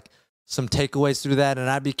kind of like some takeaways through that? And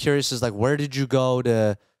I'd be curious is like where did you go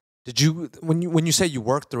to? Did you when you say you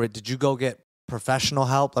worked through it? Did you go get professional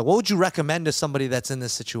help? Like what would you recommend to somebody that's in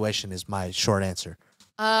this situation? Is my short answer.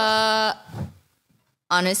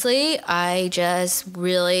 Honestly, I just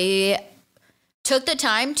really took the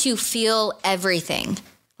time to feel everything.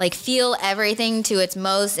 Like feel everything to its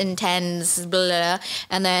most intense, blah, blah,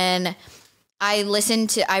 and then I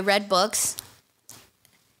read books.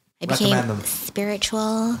 I Recommend them. became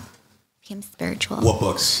spiritual. What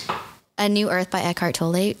books? A New Earth by Eckhart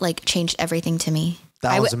Tolle like changed everything to me.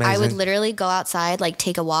 That was amazing. I would literally go outside, like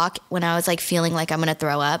take a walk when I was like feeling like I'm gonna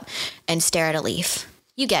throw up and stare at a leaf.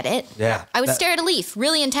 You get it? Yeah. I would stare at a leaf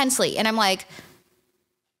really intensely, and I'm like,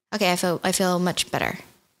 okay, I feel much better.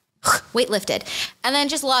 weightlifted. And then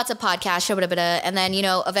just lots of podcasts, and then,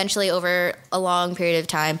 eventually over a long period of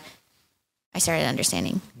time, I started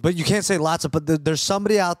understanding. But you can't say lots of, but there's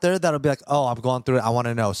somebody out there that'll be like, oh, I'm going through it. I want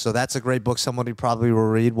to know. So that's a great book. Somebody probably will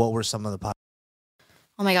read. What were some of the podcasts?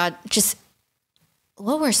 Oh my God.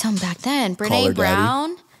 What were some back then? Call Brene Her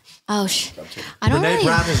Brown. Oh, I don't Brene really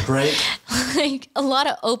Brown is great. like a lot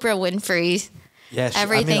of Oprah Winfrey. Yeah,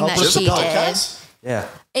 Everything that Oprah's she got- did. Yeah.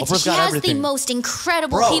 She has the most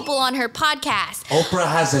incredible Bro. people on her podcast. Oprah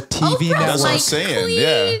has a TV Oprah's network. That's what I'm like saying. queen.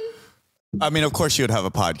 Yeah. I mean, of course you would have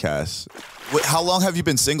a podcast. How long have you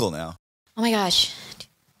been single now? Oh my gosh.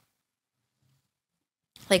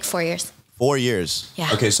 Like 4 years. 4 years.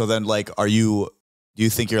 Yeah. Okay, so then do you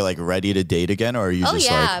think you're like ready to date again, or are you Oh just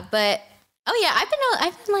yeah, I've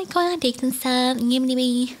been like going on dates and stuff.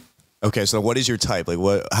 okay, so what is your type? Like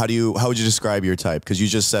how would you describe your type? Because you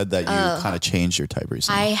just said that you kind of changed your type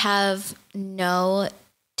recently. I have no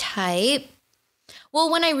type. Well,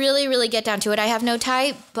 when I really, really get down to it, I have no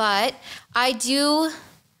type, but I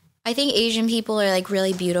think Asian people are like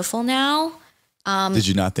really beautiful now. Did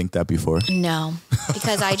you not think that before? No,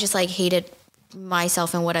 because I just like hated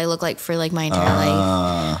myself and what I look like for like my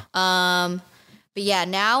entire life. But yeah,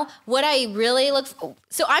 now what I really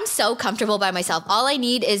so I'm so comfortable by myself. All I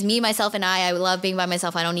need is me, myself, and I love being by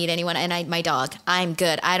myself. I don't need anyone. And my dog, I'm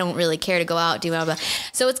good. I don't really care to go out, do blah, blah.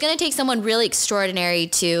 So it's going to take someone really extraordinary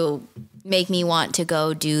to make me want to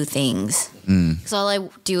go do things. Because all I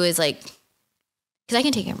do is like, because I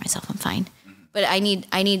can take care of myself. I'm fine. But I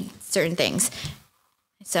need certain things.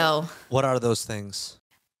 So What are those things?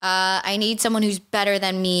 I need someone who's better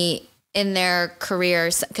than me in their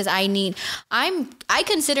careers, because I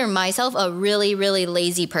consider myself a really, really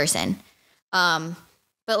lazy person.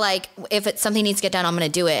 But like if something needs to get done, I'm going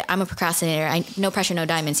to do it. I'm a procrastinator. No pressure, no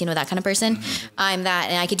diamonds. That kind of person. I'm that,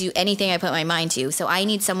 and I could do anything I put my mind to. So I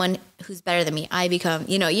need someone who's better than me. I become,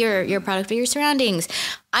 you're a product of your surroundings.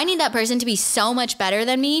 I need that person to be so much better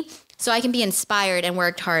than me so I can be inspired and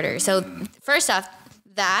worked harder. So first off,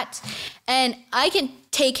 that, and I can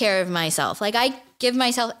take care of myself. Like I give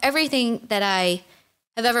myself everything that I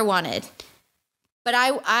have ever wanted, but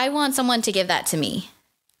I want someone to give that to me.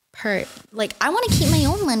 I want to keep my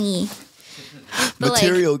own money. But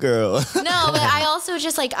Material girl. No, but I also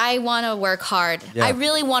just I want to work hard. Yeah. I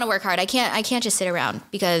really want to work hard. I can't just sit around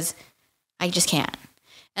because I just can't.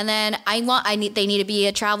 And then they need to be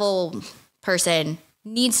a travel person,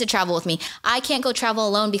 needs to travel with me. I can't go travel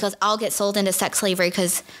alone because I'll get sold into sex slavery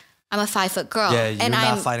because I'm a 5-foot girl. Yeah, you're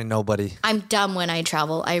not fighting nobody. I'm dumb when I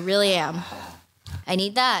travel. I really am. I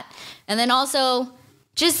need that. And then also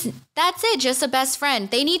that's it. Just a best friend.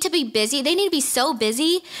 They need to be busy. They need to be so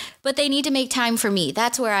busy, but they need to make time for me.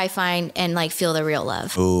 That's where I find and feel the real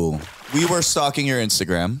love. Ooh. We were stalking your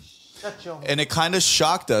Instagram, and it kind of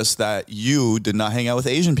shocked us that you did not hang out with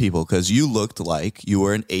Asian people because you looked like you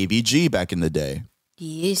were an ABG back in the day.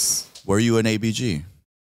 Yes. Were you an ABG?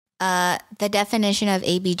 The definition of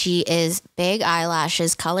ABG is big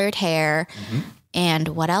eyelashes, colored hair, and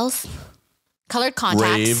what else? Colored contacts.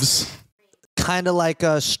 Raves. Kind of like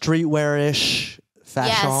a streetwear-ish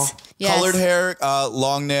fashion. Yes. Colored hair,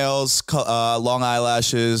 long nails, long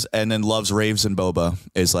eyelashes, and then loves raves and boba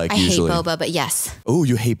is I usually. hate boba, but yes. Oh,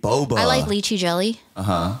 you hate boba. I like lychee jelly.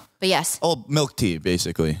 Uh-huh. But yes, Oh, milk tea,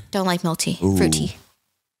 basically. don't like milk tea. Ooh. Fruit tea.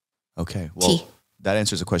 Okay. Well, Tea. that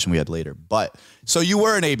answers a question we had later. But so you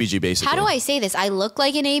were an ABG, basically. How do I say this? I look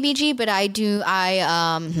like an ABG, but how do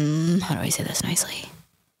I say this nicely?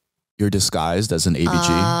 You're disguised as an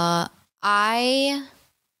ABG.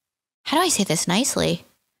 How do I say this nicely?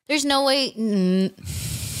 There's no way.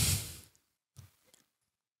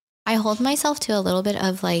 I hold myself to a little bit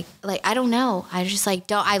of I don't know. I just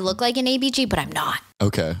don't. I look like an ABG, but I'm not.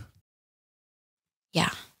 Okay. Yeah.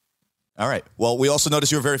 All right. Well, we also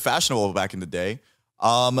noticed you were very fashionable back in the day.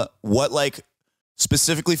 What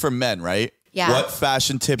specifically for men, right? Yeah. What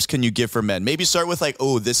fashion tips can you give for men? Maybe start with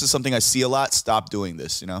this is something I see a lot. Stop doing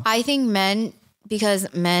this, I think men,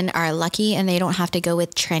 because men are lucky and they don't have to go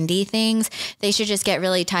with trendy things, they should just get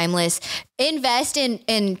really timeless. Invest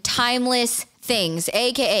in timeless things,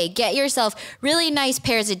 aka get yourself really nice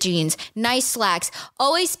pairs of jeans, nice slacks.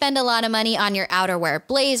 Always spend a lot of money on your outerwear,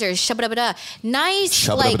 blazers, nice,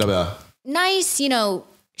 nice,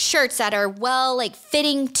 shirts that are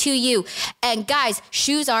fitting to you. And guys,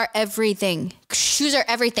 shoes are everything. Shoes are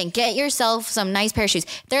everything. Get yourself some nice pair of shoes.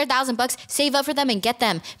 They're $1,000. Save up for them and get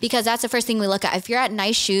them, because that's the first thing we look at. If you're at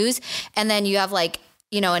nice shoes and then you have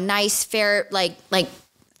a nice fair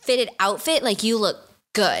fitted outfit, you look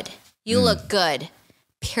good. You look good.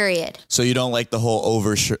 Period. So you don't like the whole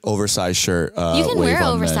oversized shirt? You can wave wear on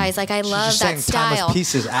men? oversized. Like I love Just that saying style. timeless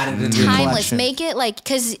pieces added into your Timeless. collection. Make it like,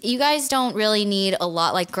 because you guys don't really need a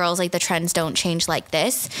lot, like girls, like the trends don't change like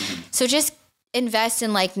this. So just invest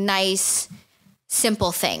in like nice,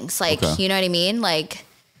 simple things. Like, Okay. you know what I mean? Like,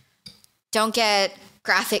 don't get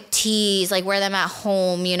graphic tees, like wear them at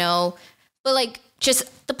home, you know? But like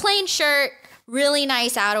just the plain shirt, really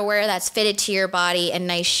nice outerwear that's fitted to your body, and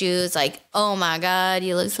nice shoes. Like, oh my God,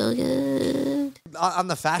 you look so good. On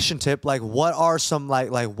the fashion tip, like what are some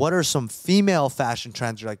what are some female fashion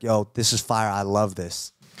trends? You're like, yo, this is fire. I love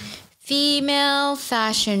this. Female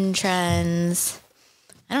fashion trends.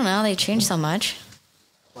 I don't know. They change so much.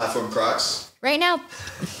 Platform Crocs. Right now,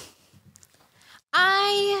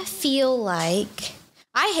 I feel like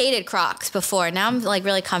I hated Crocs before. Now I'm like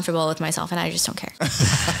really comfortable with myself, and I just don't care.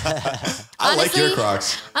 I like your Honestly,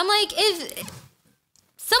 Crocs. I'm like, if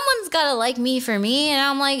someone's gotta like me for me, and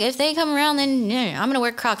I'm like, if they come around, then yeah, I'm gonna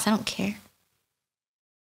wear Crocs. I don't care.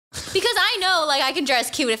 Because I know, like, I can dress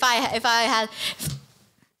cute if I had.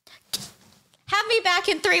 Have me back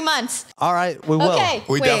in 3 months. All right, we will. Okay.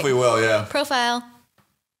 We wait. definitely will. Yeah. Profile.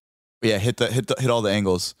 Yeah. Hit all the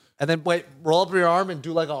angles. And then wait, roll up your arm and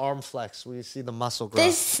do like an arm flex where you see the muscle grow.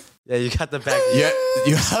 This. Yeah, you got the back. Yeah.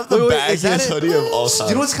 You have the is that baggiest it? hoodie of all time.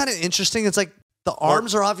 You know what's kind of interesting? It's like the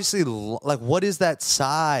arms are obviously like, what is that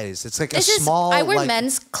size? It's like It's a just. small. I wear like,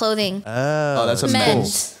 men's clothing. Oh, that's a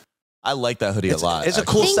Men's. I like that hoodie a lot. It's a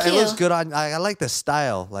cool Thank style. It looks you. good on. I like the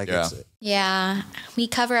style. Like Yeah. it's Yeah, we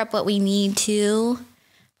cover up what we need to.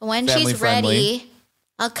 But when Family she's friendly. ready,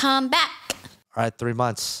 I'll come back. all right. 3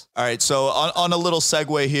 months. All right. So on a little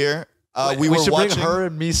segue here, we we were should watching. bring her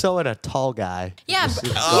and Miso and a tall guy. Yeah.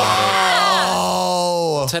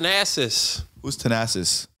 Oh, Tenasis. who's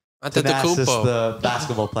Tenasis? Thanasis, Antetokounmpo. the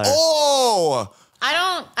basketball player. Oh, I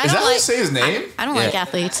don't is that how you like. say his name? I don't like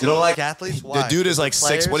athletes. You don't like athletes? Why? The dude is like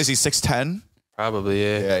Players? 6. What is he? 6'10"? Probably,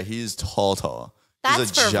 yeah. Yeah, he's tall. That's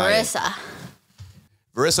He's for a giant. Marissa.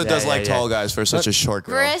 Marissa does yeah, like yeah. tall guys for such a short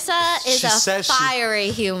girl. Marissa is She a says she-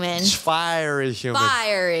 fiery human. Fiery human.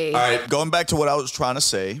 Fiery. All right, going back to what I was trying to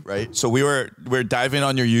say, right? So we're diving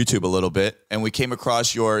on your YouTube a little bit, and we came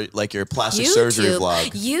across your plastic surgery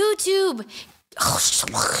vlog. YouTube.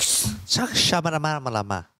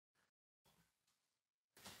 Shabaramalama.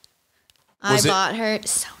 I Was it- bought her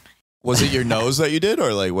so nice. Was it your nose that you did,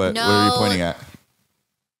 or like what? What are you No. pointing at?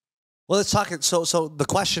 Well, let's talk. So the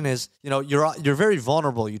question is, you're very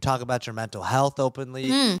vulnerable. You talk about your mental health openly.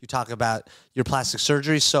 Hmm. You talk about your plastic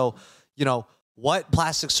surgery. So, what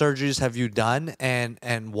plastic surgeries have you done,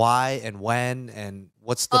 and why, and when, and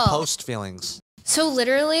what's the post feelings? So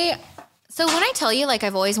literally, so when I tell you, like,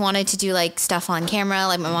 I've always wanted to do like stuff on camera,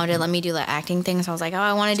 like my mom did let me do the acting thing. So I was like, oh,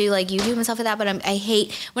 I want to do like YouTube and stuff like that. But I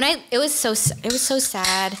hate when it was so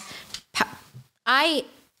sad. I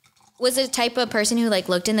was the type of person who like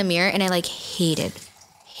looked in the mirror and I like hated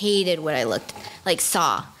what I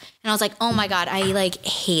saw. And I was like, oh my God, I like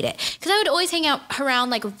hate it. Cause I would always hang out around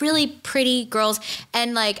like really pretty girls.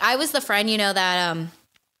 And like, I was the friend, that,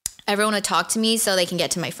 everyone would talk to me so they can get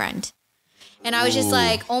to my friend. And I was just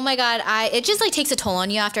like, oh my God, it just like takes a toll on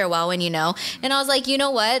you after a while when you know. And I was like, you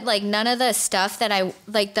know what? Like none of the stuff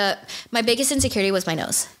that my biggest insecurity was my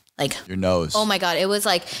nose. Like Your nose. oh my God, it was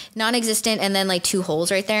like non-existent and then like 2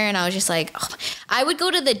 holes right there. And I was just like, oh. I would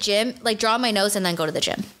go to the gym, like draw my nose and then go to the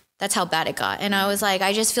gym. That's how bad it got. And I was like,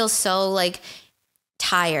 I just feel so like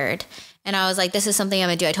tired. And I was like, this is something I'm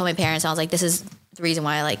gonna do. I told my parents, I was like, this is the reason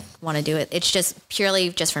why I like want to do it. It's just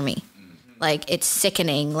purely just for me. Like it's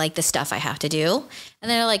sickening, like the stuff I have to do.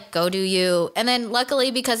 And then they're like, go do you. And then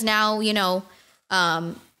luckily, because now,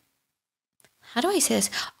 how do I say this?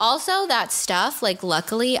 Also that stuff, like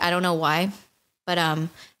luckily, I don't know why, but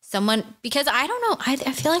because I don't know, I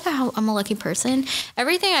feel like I'm a lucky person.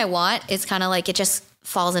 Everything I want is kind of like, it just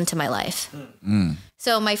falls into my life.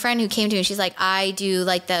 So my friend who came to me, she's like, I do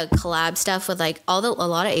like the collab stuff with like a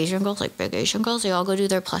lot of Asian girls, like big Asian girls. They all go do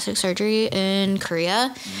their plastic surgery in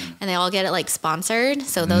Korea and they all get it like sponsored.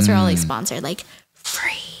 So those are all like sponsored, like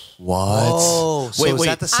free. What? Oh, so Wait, is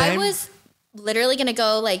that the same? I was literally going to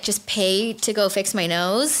go like just pay to go fix my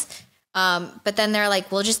nose. But then they're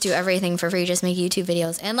like, we'll just do everything for free. Just make YouTube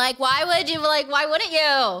videos. And like, why wouldn't you?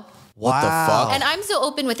 What the fuck? And I'm so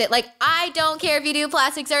open with it. Like, I don't care if you do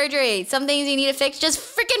plastic surgery. Some things you need to fix, just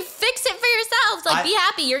freaking fix it for yourselves. Like, be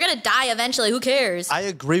happy. You're going to die eventually. Who cares? I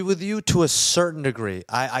agree with you to a certain degree.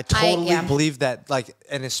 I totally yeah. believe that, like,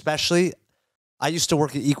 and especially, I used to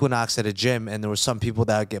work at Equinox at a gym, and there were some people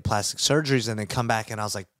that would get plastic surgeries and then come back, and I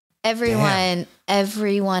was like,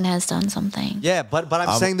 everyone has done something. Yeah, but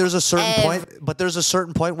I'm saying there's a certain point. But there's a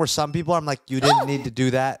certain point where some people, I'm like, you didn't need to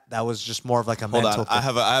do that. That was just more of like a Hold mental on, thing. I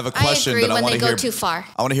have a I question agree that I when want they to go hear. too far.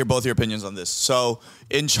 I want to hear both your opinions on this. So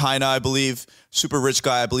in China, I believe, super rich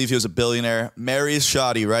guy, I believe he was a billionaire, marries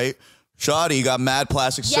Shadi, right? Shadi got mad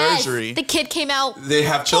plastic surgery. The kid came out. They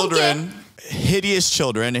have children, hideous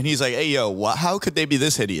children, and he's like, hey, yo, how could they be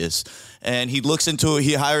this hideous? And he looks into it.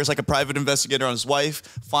 He hires like a private investigator on his wife,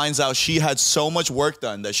 finds out she had so much work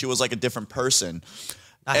done that she was like a different person.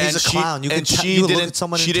 Nah, he's a clown. You can tell. You look at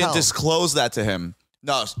someone and she didn't tell. disclose that to him.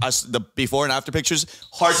 No, the before and after pictures,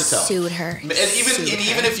 hard to tell. Sued her. And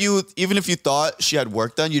even if you thought she had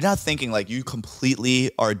work done, you're not thinking like you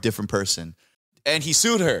completely are a different person. And he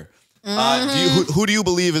sued her. Who do you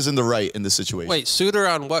believe is in the right in this situation? Wait, sued her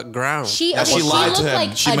on what ground? She lied to looked him.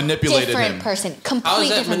 Like She a manipulated different him. person. How Completely is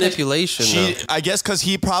that different manipulation? though? I guess because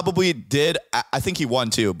he probably did. I think he won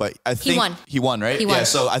too, but I think he won, right? He won. Yeah.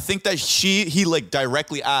 So I think that he like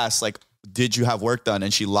directly asked like, "Did you have work done?"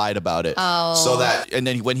 And she lied about it. Oh. So that and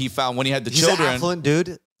then when he had the He's children, an affluent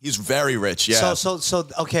dude. he's very rich. Yeah. So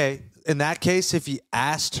okay. In that case, if he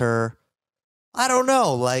asked her, I don't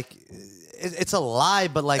know. Like, it's a lie,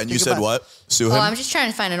 but like. And you said what? Sue him. Oh, I'm just trying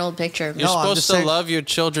to find an old picture of You're me. I'm supposed just to saying- love your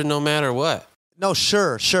children no matter what. No,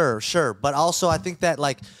 sure. But also, I think that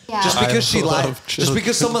like Yeah. just because she lied, love just children.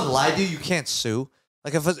 because someone lied to you, you can't sue.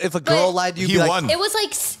 Like if a girl But lied to you, he be like, won. It was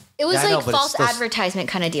like Yeah, I know, but it's false still- advertisement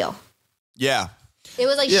kind of deal. Yeah. It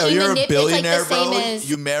was like Yeah, she you're a billionaire, it's like the bro. same as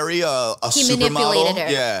You marry a he supermodel. manipulated her.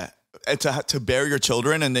 Yeah. And to bear your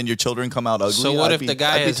children, and then your children come out ugly. So what I'd if be- the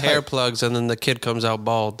guy I'd be has hair tight. plugs and then the kid comes out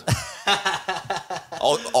bald?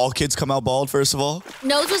 All kids come out bald, first of all.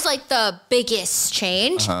 nose was like the biggest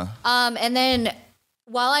change. And then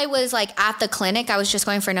while I was like at the clinic, I was just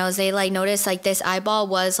going for nose. They like noticed like this eyeball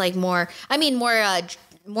was like more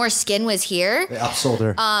skin was here. they upsold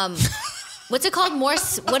her. What's it called?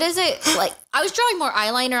 What is it? Like I was drawing more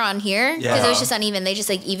eyeliner on here because it was just uneven. They just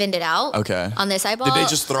like evened it out. Okay. On this eyeball. Did they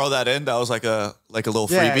just throw that in? That was like a little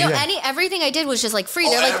Yeah, freebie. No, yeah. everything I did was just like free.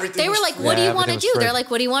 Oh, They're like, everything they were was like, free. what do Yeah, you want to everything was do? free. They're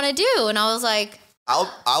like, what do you want to do? And I was like,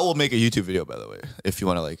 I will make a YouTube video, by the way, if you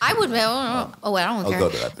want to like. I would. Oh, I don't care. go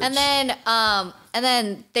to that bitch. And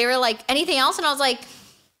then they were like, anything else? And I was like,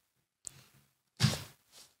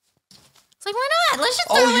 it's like, why not? Let's just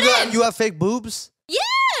throw it in. You have fake boobs?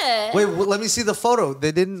 Yeah. Wait, let me see the photo.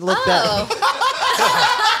 They didn't look that.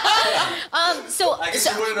 So guess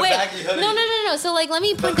you're wearing a wait, baggy hoodie. no. So like, let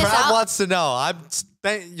me point this Crowd out. wants to know.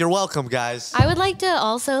 You're welcome, guys. I would like to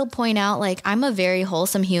also point out, like, I'm a very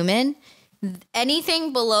wholesome human.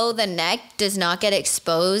 Anything below the neck does not get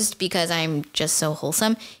exposed because I'm just so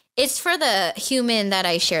wholesome. It's for the human that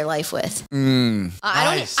I share life with.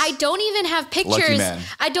 Nice. I don't even have Lucky pictures. man.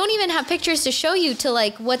 I don't even have pictures to show you to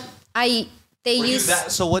like what they use.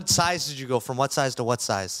 So what size did you go from? What size to what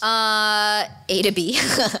size? A to B,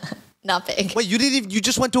 not big. Wait, you didn't even. You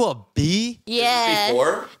just went to a B? Yeah,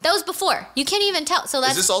 Before? that was before. You can't even tell. So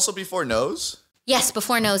that's Is this also before nose? yes,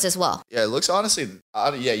 before nose as well. Yeah, it looks honestly.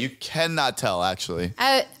 Yeah, you cannot tell actually.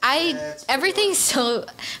 Everything's so.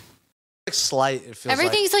 Like slight. It feels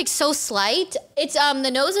Everything's like so slight. It's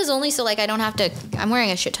the nose is only so like I don't have to. I'm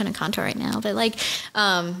wearing a shit ton of contour right now, but like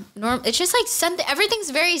it's just like something.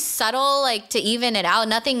 Everything's very subtle, like to even it out.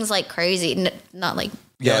 Nothing's like crazy. Not like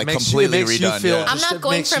Yeah, it like makes completely you, it makes you redone, feel. yeah. I'm just- not it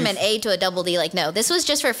going makes from you an A to a double D. Like no, this was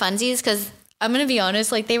just for funsies because I'm gonna be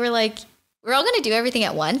honest. Like they were like, we're all gonna do everything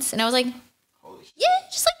at once, and I was like, yeah,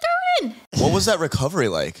 just like throw it in. What was that recovery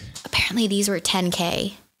like? Apparently these were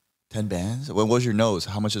 10K. 10 bands? What was your nose?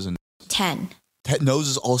 How much is a 10. nose?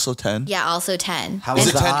 Is also 10? Yeah, also 10. How Is was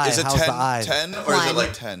it the 10? eye? Is it How was 10? the eye? 10 or is it One.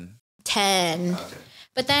 like 10? 10.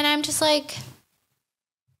 But then I'm just like,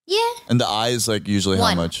 yeah, And the eye is like usually how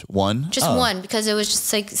One. much? One? just Oh. one because it was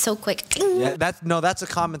just like so quick. Yeah, that's a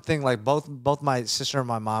common thing. Like both my sister and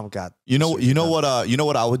my mom got. You know what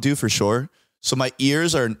I would do for sure? So my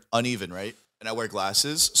ears are uneven, right? And I wear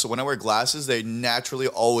glasses. So when I wear glasses, they naturally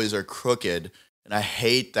always are crooked. And I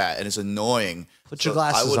hate that. And it's annoying. Put your So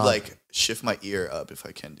glasses I would on. like shift my ear up if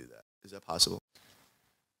I can do that. Is that possible?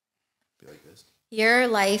 Be like this. Your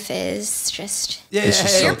life is just Yeah, It's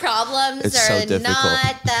just your so- problems it's so are difficult.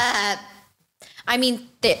 not that. I mean,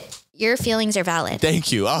 your feelings are valid.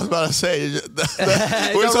 Thank you. I was about to say, we were No,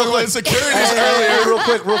 talking real about insecurities Hey, earlier.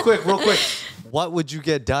 real quick. What would you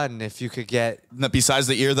get done if you could get? Besides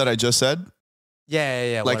the ear that I just said,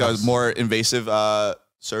 Yeah. like what a else? more invasive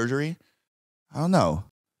surgery. I don't know. I'm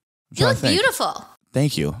You trying look to think. beautiful.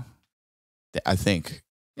 Thank you. I think.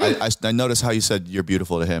 I noticed how you said you're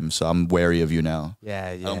beautiful to him, so I'm wary of you now. Yeah,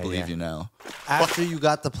 I don't believe you now. After you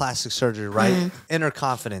got the plastic surgery, right? Inner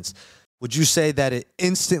confidence. Would you say that it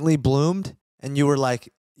instantly bloomed and you were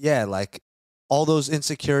like, yeah, like all those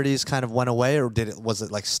insecurities kind of went away, or was it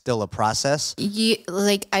like still a process?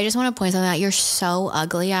 I just want to point something out. You're so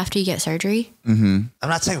ugly after you get surgery. I'm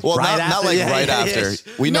not saying Well, right not after. like Yeah, right yeah, after. yeah.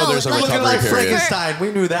 We know No, there's a like- recovery Like period. Frankenstein,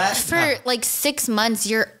 we knew that. For like 6 months,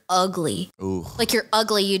 you're ugly. Ooh. Like you're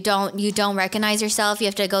ugly. You don't recognize yourself. You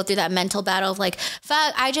have to go through that mental battle of like,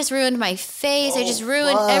 fuck, I just ruined my face. I just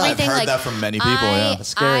ruined everything. I've heard like that from many people, yeah. That's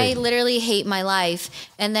scary. I literally hate my life.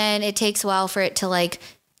 And then it takes a while for it to like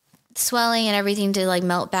swelling and everything to like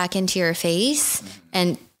melt back into your face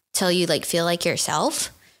and till you like feel like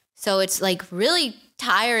yourself. So it's like really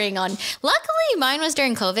tiring luckily mine was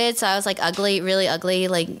during COVID, so I was like ugly, really ugly,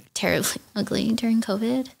 like terribly ugly during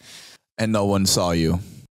COVID. And no one saw you.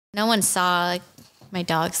 No one saw, like my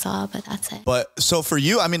dog saw, but that's it. But so for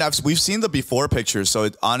you, I mean, we've seen the before pictures, so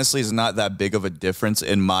it honestly is not that big of a difference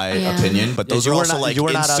in my opinion. But those you are were also not- like you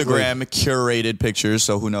were not Instagram curated pictures,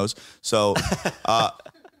 so who knows? So,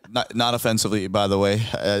 not offensively, by the way,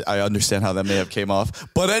 I understand how that may have came off.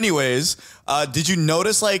 But anyways, did you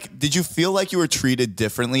notice? Like, did you feel like you were treated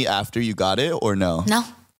differently after you got it, or no? No.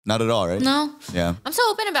 Not at all, right? No. Yeah. I'm so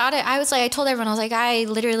open about it. I told everyone, I was like, I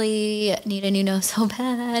literally need a new nose so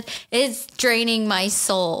bad. It's draining my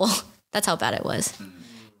soul. That's how bad it was.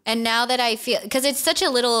 And now that I feel, because it's such a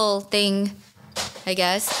little thing, I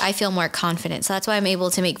guess, I feel more confident. So that's why I'm able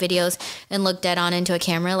to make videos and look dead on into a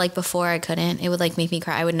camera. Like before I couldn't. It would like make me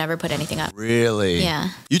cry. I would never put anything up. Really? Yeah.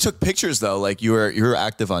 You took pictures though, like you were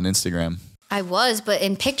active on Instagram. I was, but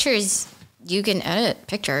in pictures, you can edit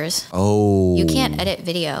pictures. Oh. You can't edit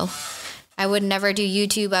video. I would never do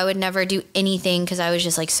YouTube. I would never do anything because I was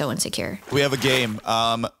just like so insecure. We have a game.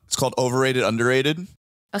 It's called Overrated, Underrated.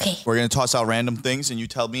 Okay. We're going to toss out random things and you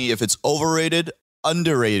tell me if it's overrated,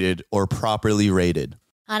 underrated, or properly rated.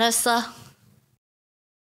 알았어.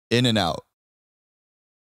 In and out.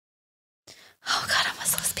 Oh God, I'm a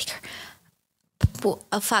slow speaker.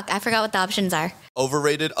 Oh fuck, I forgot what the options are.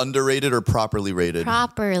 Overrated, underrated, or properly rated?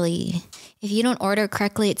 Properly. If you don't order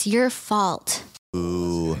correctly, it's your fault.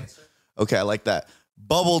 Ooh. Okay, I like that.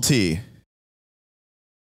 Bubble tea.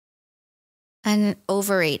 And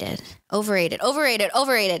overrated. Overrated.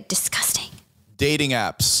 Disgusting. Dating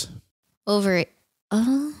apps.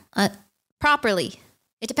 Properly.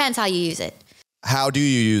 It depends how you use it. How do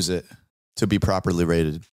you use it to be properly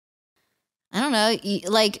rated? I don't know.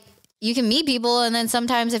 You can meet people, and then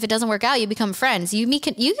sometimes if it doesn't work out, you become friends. You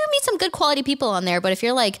can meet some good quality people on there, but if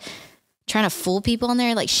you're like trying to fool people on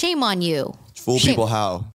there, like shame on you. Fool people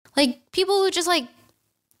how? Like people who just like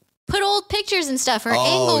put old pictures and stuff, or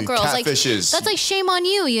angle girls. catfishes. Like that's like shame on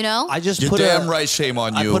you, you know? I just You're put damn a, right, shame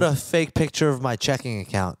on I you. put a fake picture of my checking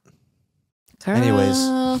account. Girl, Anyways.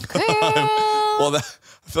 girl. Well, I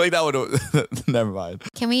feel like that would... Never mind.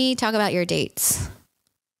 Can we talk about your dates?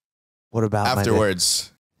 What about my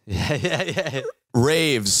Afterwards. Yeah.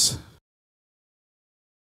 Raves.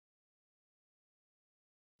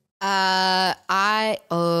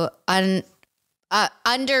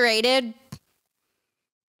 Underrated.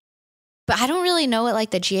 But I don't really know what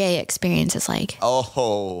like the GA experience is like.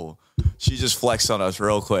 Oh, she just flexed on us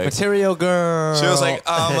real quick. Material girl. She was like,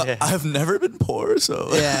 I've never been poor, so...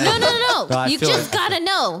 Yeah. No. No, I You feel just it. gotta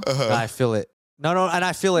know. No, I feel it. No, and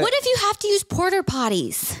I feel it. What if you have to use porter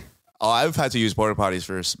potties? Oh, I've had to use porta potties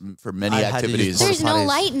for many I've had to use activities. porta There's no potties.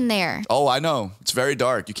 light in there. Oh, I know. It's very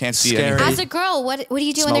dark. You can't see Scary. anything. As a girl, what do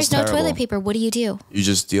you do when Smells there's no terrible. toilet paper? What do? You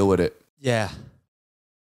just deal with it. Yeah.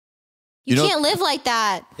 You You know- can't live like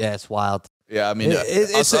that. Yeah, it's wild. Yeah, I mean,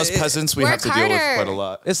 It's us a- peasants, we Work have to deal with harder. quite a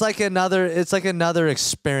lot. It's like another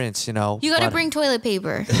experience, you know. You gotta But- bring toilet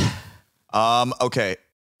paper. Okay.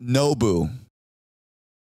 Nobu.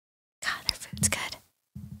 God, their food's good.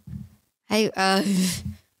 I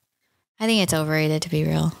think it's overrated, to be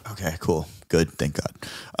real. Okay, cool. Good. Thank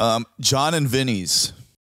God. John and Vinny's.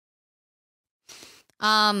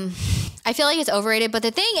 I feel like it's overrated, but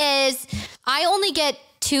the thing is, I only get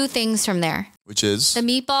 2 things from there: Which is? the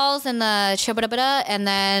meatballs and the chobada, and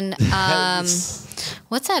then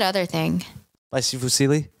what's that other thing? Spicy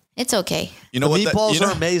fusilli. It's okay. You know The what? meatballs You know,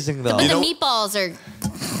 are amazing though. But know- the meatballs are.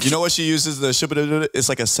 you know what she uses? The shibboleth. It's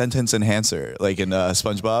like a sentence enhancer. Like in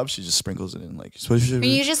SpongeBob, she just sprinkles it in. Like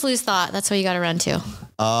You just lose thought. That's what you got to run to.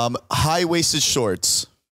 high waisted shorts.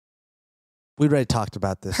 We already talked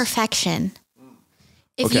about this. Perfection.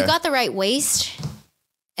 If you Okay. got the right waist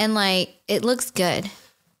and like it looks good,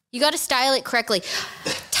 you got to style it correctly.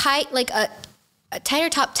 Tight, like a tighter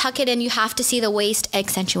top, tuck it in. You have to see the waist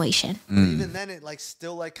accentuation. Even then, it like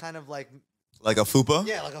still like kind of like Like a fupa?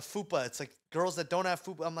 yeah, like a fupa. It's like girls that don't have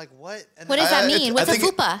fupa. I'm like, what? And What then does that I mean? What's a think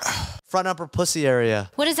it- fupa? front upper pussy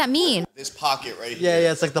area. What does that mean? This pocket right Yeah,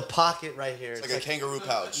 yeah. It's like the pocket right here. It's like a kangaroo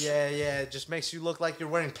pouch. Yeah, yeah. It just makes you look like you're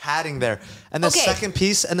wearing padding there. And the Okay. second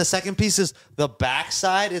piece, is the back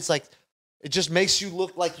side. It's like it just makes you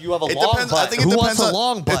look like you have a It long depends. butt. I think it Who depends wants on a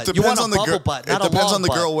long butt? It You depends want a on the bubble girl. butt, It not a depends long on the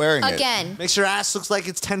butt. girl wearing it. Again, Makes your ass looks like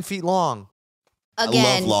it's 10 feet long.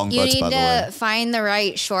 again, long you butts, need by the way. to find the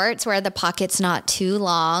right shorts where the pocket's not too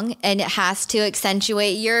long and it has to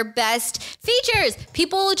accentuate your best features.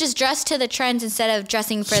 People just dress to the trends instead of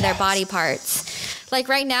dressing for their body parts. Like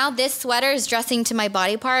right now, this sweater is dressing to my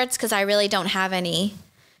body parts because I really don't have any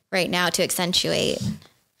right now to accentuate.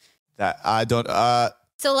 That I don't.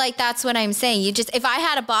 So like that's what I'm saying. You just if I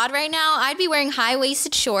had a bod right now, I'd be wearing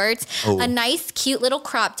high-waisted shorts, a nice cute little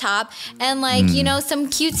crop top, and like, you know, some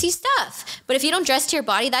cutesy stuff. But if you don't dress to your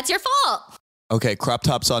body, that's your fault. Okay, crop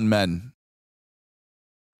tops on men.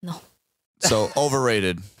 No. So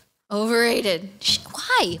overrated. Overrated.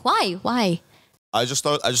 Why? Why? I just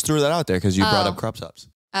threw that out there because you brought Oh. up crop tops.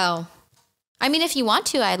 Oh. I mean, if you want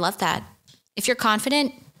to, I love that. If you're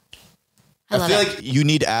confident, I love feel it. like you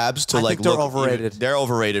need abs to I like think they're look overrated. They're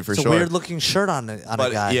overrated for It's a sure. weird looking shirt on a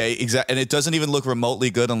but guy. yeah, exactly. And it doesn't even look remotely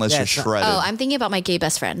good unless Yeah, you're it's not- shredded. Oh, I'm thinking about my gay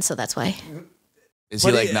best friend, so that's why. Is he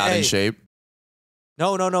But like not in hey. shape?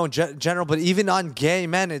 No, general. But even on gay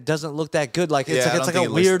men, it doesn't look that good. Like it's Yeah, I like don't it's think like it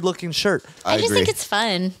a looks- weird looking shirt. I just agree. think it's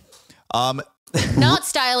fun. Um, Not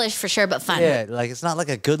stylish for sure, but fun. Yeah, like it's not like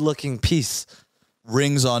a good looking piece.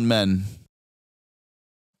 rings on men.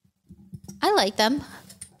 I like them.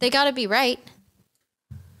 They got to be right.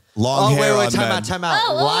 Long Oh hair wait, on time men. out, time out.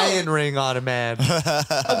 Oh, oh. Lion ring on a man.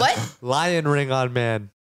 What? Lion ring on man.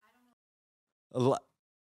 Li- All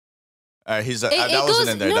right, he's It that goes- wasn't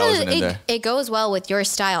in there. no, That no, wasn't in it, there. It goes well with your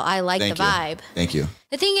style. I like Thank the you. vibe. Thank you.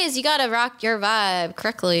 The thing is, you got to rock your vibe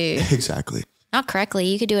correctly. Exactly. Not correctly.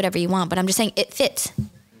 You could do whatever you want, but I'm just saying it fits.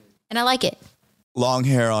 And I like it. Long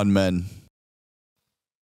hair on men.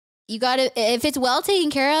 You got to, if it's well taken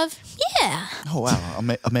care of, yeah. Oh wow,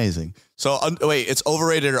 amazing. So wait, it's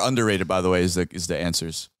overrated or underrated? By the way, is the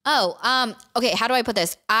answers. Oh, okay. How do I put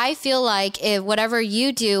this? I feel like if whatever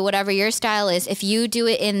you do, whatever your style is, if you do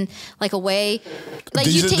it in like a way, like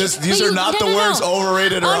These you are- take, this- but these you- are not no, the no, words no.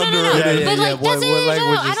 overrated or Oh, no, no, no. underrated. Yeah, But yeah, like, what language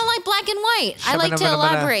I is- don't like black and white. I like to Shabba-dabba-dabba.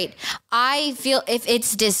 elaborate. I feel if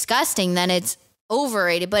it's disgusting, then it's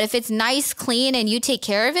overrated. But if it's nice, clean, and you take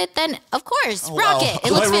care of it, then of course, rock wow. it.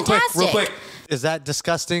 It looks fantastic. Real quick. Is that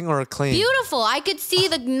disgusting or clean? Beautiful. I could see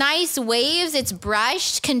the nice waves. It's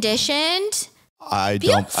brushed, conditioned. I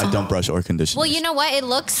Beautiful. don't brush or condition. Well, you know what? It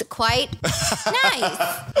looks quite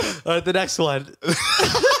nice. All right, the next one. This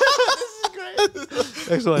is great.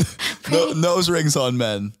 Next one. Nose rings on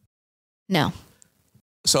men. No.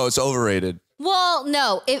 So it's overrated. Well,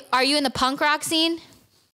 no. Are you in the punk rock scene?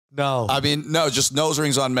 No. I mean, no, just nose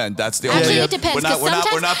rings on men. That's the Actually, only. it depends. We're not, 'cause we're not,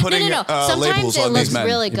 sometimes, we're not putting no. Sometimes labels it on looks these men.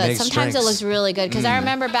 really It good. makes Sometimes it drinks. looks really good. Because I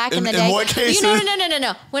remember back in In- the in day. what cases?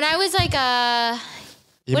 No. When I was like,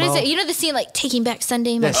 what is Emo? it? You know the scene like Taking Back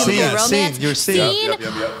Sunday, My Yeah, Chemical scene, Romance? scene. You're seeing.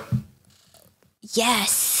 Scene?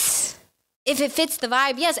 Yes. If it fits the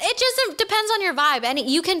vibe, yes. It just depends on your vibe. And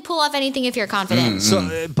you can pull off anything if you're confident.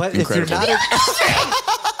 So, but if you're Incredible. not,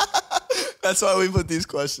 That's why we put these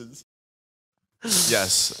questions.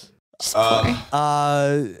 Yes.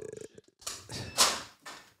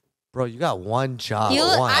 bro, you got one job. You,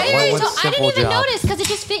 one I didn't simple even job. notice because it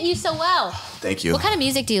just fit you so well. Thank you. What kind of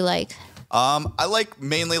music do you like? I like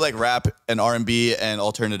mainly like rap and R&B and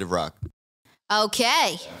alternative rock.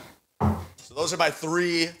 Okay. So those are my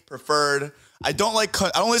three preferred. I don't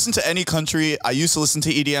listen to any country. I used to listen to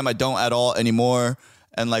EDM. I don't at all anymore.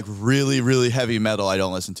 And like really, really heavy metal, I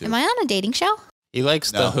don't listen to. Am I on a dating show? He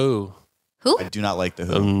likes No. the Who. Who? I do not like the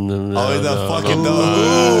Who. Oh, the fucking The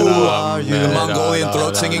Who. The Mongolian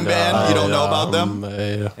throat singing band. You don't know about them?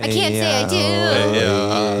 I can't say I do.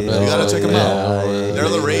 You gotta check them out. They're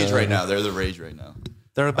the rage right now.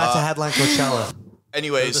 They're about to headline Coachella.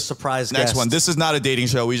 Anyways, They're the surprise next guest. one. This is not a dating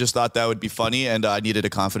show. We just thought that would be funny, and I needed a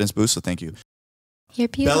confidence boost, so thank you. You're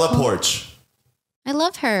beautiful. Bella Porch. I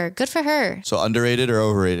love her. Good for her. So underrated or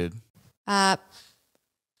overrated? Like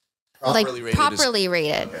Properly rated is- properly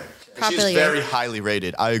rated. Properly She's very rated. highly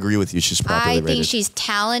rated. I agree with you. She's properly I rated. think she's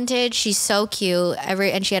talented. She's so cute.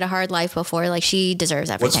 And she had a hard life before. Like, she deserves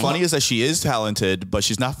What's everything. funny is that she is talented, but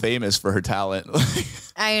she's not famous for her talent.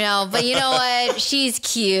 I know, but you know what? She's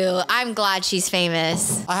cute. I'm glad she's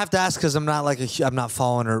famous. I have to ask because I'm not I'm not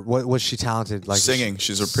following her. What was she talented? Like Singing.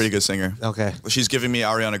 She's a pretty good singer. Okay. She's giving me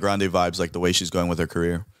Ariana Grande vibes, like the way she's going with her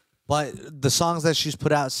career. But the songs that she's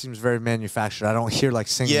put out seems very manufactured. I don't hear like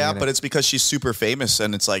singing. Yeah, in but it. it's because she's super famous,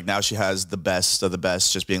 and it's like now she has the best of the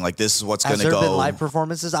best, just being like, this is what's Has going to there go. been live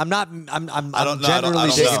performances? I'm not. I'm I don't know. generally I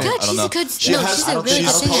don't digging know. it. She's I a don't good. know. She's a really good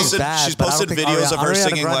she's singer. posted- bad, she's but I don't posted think videos of her Ariana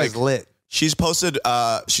singing, Grande's like- lit. She's posted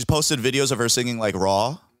videos of her singing like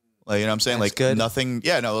raw, like, you know what I'm saying, That's like good. nothing.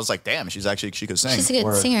 Yeah, no, it was like, damn, she could sing. She's a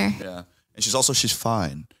good singer. Yeah, and she's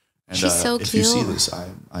fine. And, She's so If you see cute. this,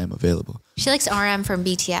 I am available. She likes RM from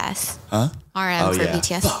BTS. Huh? RM Oh, for yeah.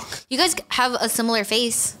 BTS. Fuck. You guys have a similar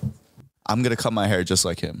face. I'm gonna cut my hair just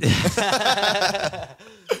like him. You're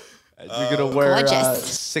gonna wear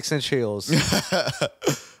Gorgeous. 6-inch heels.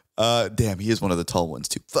 Damn, he is one of the tall ones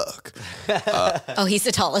too. Fuck. Oh, he's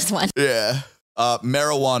the tallest one. Yeah.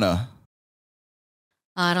 Marijuana.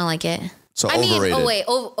 I don't like it. So I mean, overrated.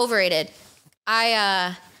 overrated.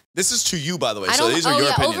 This is to you, by the way. I So don't. these are your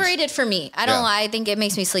opinions. Overrated for me. I don't. Yeah. I think it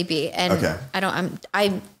makes me sleepy, and Okay.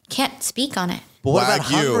 I can't speak on it. But what about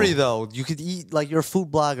Wagyu. hungry though? You could eat like you're a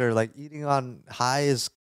food blogger. Like eating on high is.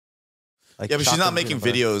 Like Yeah, but she's chocolate not and making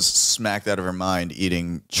peanut butter. videos smacked out of her mind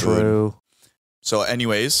eating food. True. So,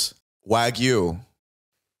 anyways, Wagyu,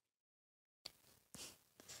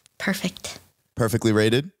 Perfect. perfectly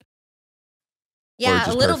rated. Yeah,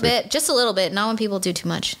 just a little perfect? bit, just a little bit. Not when people do too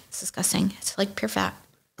much. It's disgusting. It's like pure fat.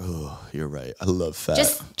 Oh, you're right. I love fat.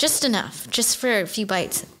 Just enough, just for a few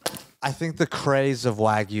bites. I think the craze of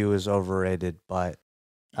Wagyu is overrated, but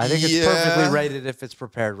I think it's Yeah. perfectly rated if it's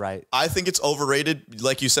prepared right. I think it's overrated,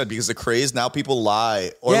 like you said, because the craze. Now people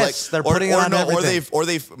lie, or Yes, they're putting it on everything. or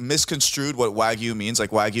they've misconstrued what Wagyu means.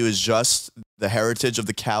 Like Wagyu is just the heritage of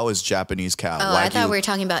the cow is Japanese cow. Oh, I thought we were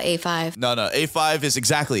talking about A5. No, A5 is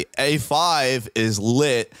exactly. A5 is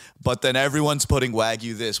lit, but then everyone's putting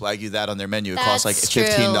Wagyu this, Wagyu that on their menu. It costs like That's true.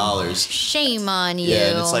 $15. Shame on you. Yeah,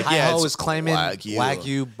 and it's like, yeah, Hi-Ho it's is claiming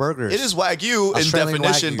Wagyu burgers. It is Wagyu Australian in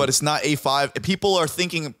definition, Wagyu. but it's not A5. People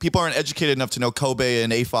aren't educated enough to know Kobe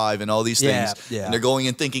and A5 and all these Yeah, things. yeah. And they're going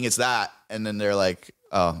in thinking it's that. And then they're like,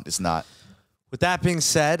 oh, it's not. With that being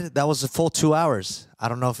said, that was a full 2 hours. I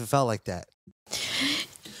don't know if it felt like that.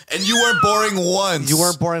 And you weren't boring once. You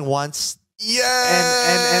weren't boring once.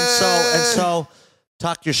 Yeah. And so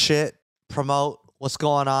talk your shit, promote what's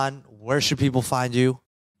going on. Where should people find you?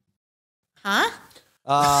 Huh?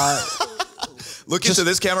 Look into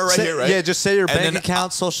this camera right say- here, right? Yeah, just say your And bank then,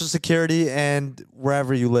 account, social security, and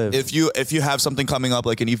wherever you live. If you have something coming up,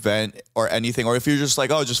 like an event or anything, or if you're just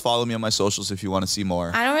like, oh, just follow me on my socials if you want to see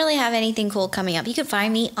more. I don't really have anything cool coming up. You can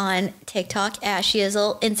find me on TikTok,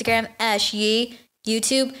 Ashizzle, Instagram, Ashye,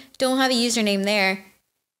 YouTube. Don't have a username there.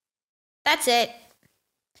 That's it.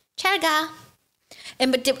 Chaga.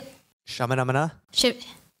 And but Shamanamana.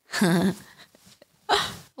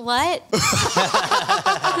 what?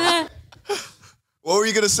 What were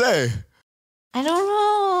you gonna say? I don't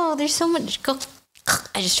know. There's so much. Go.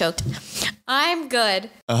 I just choked. I'm good.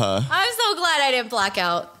 I'm so glad I didn't black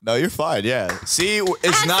out. No, you're fine. Yeah. See,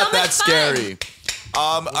 it's had not so that much fun. scary.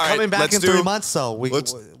 All right, Coming back let's in do, 3 months, though.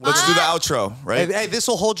 Let's do the outro, right? Hey, this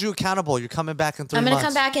will hold you accountable. You're coming back in 3 I'm months. gonna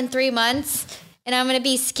come back in 3 months, and I'm gonna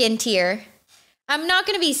be skintier. I'm not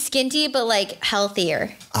gonna be skinty, but like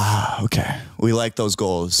healthier. Okay. We like those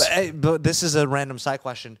goals. Hey, but this is a random side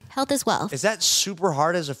question. Health is wealth. Is that super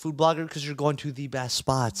hard as a food blogger because you're going to the best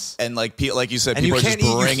spots? And like you said, And you people are just can't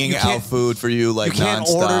eat- you bringing can't- out food for you like You can't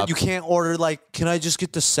nonstop. order. You can't order like. Can I just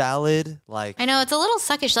get the salad? Like. I know it's a little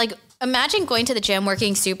suckish. Like, imagine going to the gym,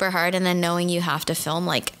 working super hard, and then knowing you have to film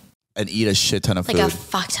like and eat a shit ton of food. a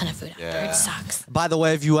fuck ton of food after. It sucks. By the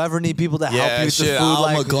way, if you ever need people to help yeah, you with shit. the food, I'm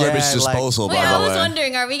like a garbage yeah, disposal, Wait, by I the was way.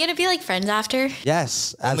 wondering, are we gonna be like friends after?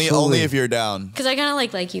 Yes, Only absolutely. if you're down. Because I kind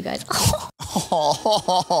of like you guys.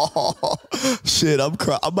 Shit, I'm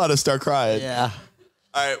about to start crying. Yeah.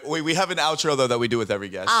 All right, we have an outro though that we do with every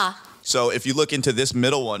guest. So if you look into this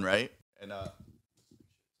middle one, right? And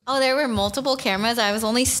Oh, there were multiple cameras. I was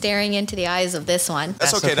only staring into the eyes of this one.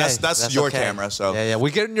 that's okay. That's your okay. camera. So yeah,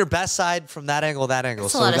 we get in your best side from that angle, that angle.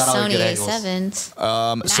 That's so a lot we of got all the Sony good angles.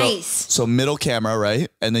 A7s. Nice. So middle camera, right?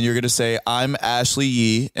 And then you're gonna say, "I'm Ashley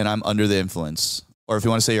Yee, and I'm under the influence." Or if you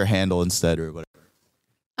want to say your handle instead, or whatever.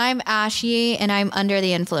 I'm Ashye, and I'm under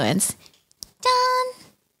the influence. Done.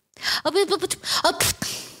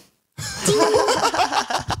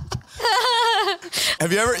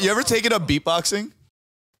 Have you ever taken up beatboxing?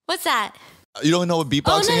 What's that? You don't know what Oh,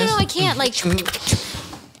 beatboxing no, is? I can't. Like,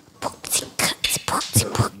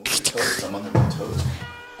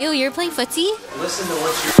 ew, you're playing footsie? Listen to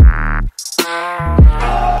what you.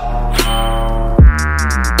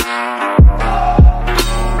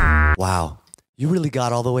 Wow, you really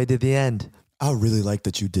got all the way to the end. I really like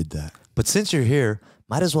that you did that. But since you're here,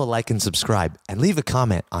 might as well like and subscribe and leave a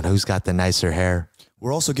comment on who's got the nicer hair.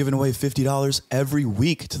 We're also giving away $50 every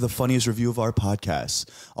week to the funniest review of our podcast.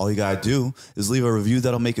 All you gotta do is leave a review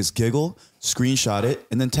that'll make us giggle, screenshot it,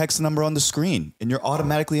 and then text the number on the screen, and you're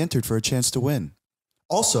automatically entered for a chance to win.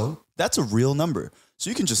 Also, that's a real number, so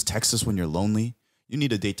you can just text us when you're lonely, you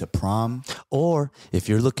need a date to prom, Or if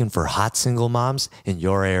you're looking for hot single moms in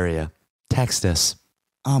your area, text us.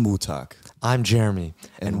 I'm Utak. I'm Jeremy,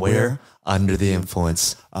 and And we're we're Under the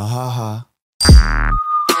Influence. Ahaha.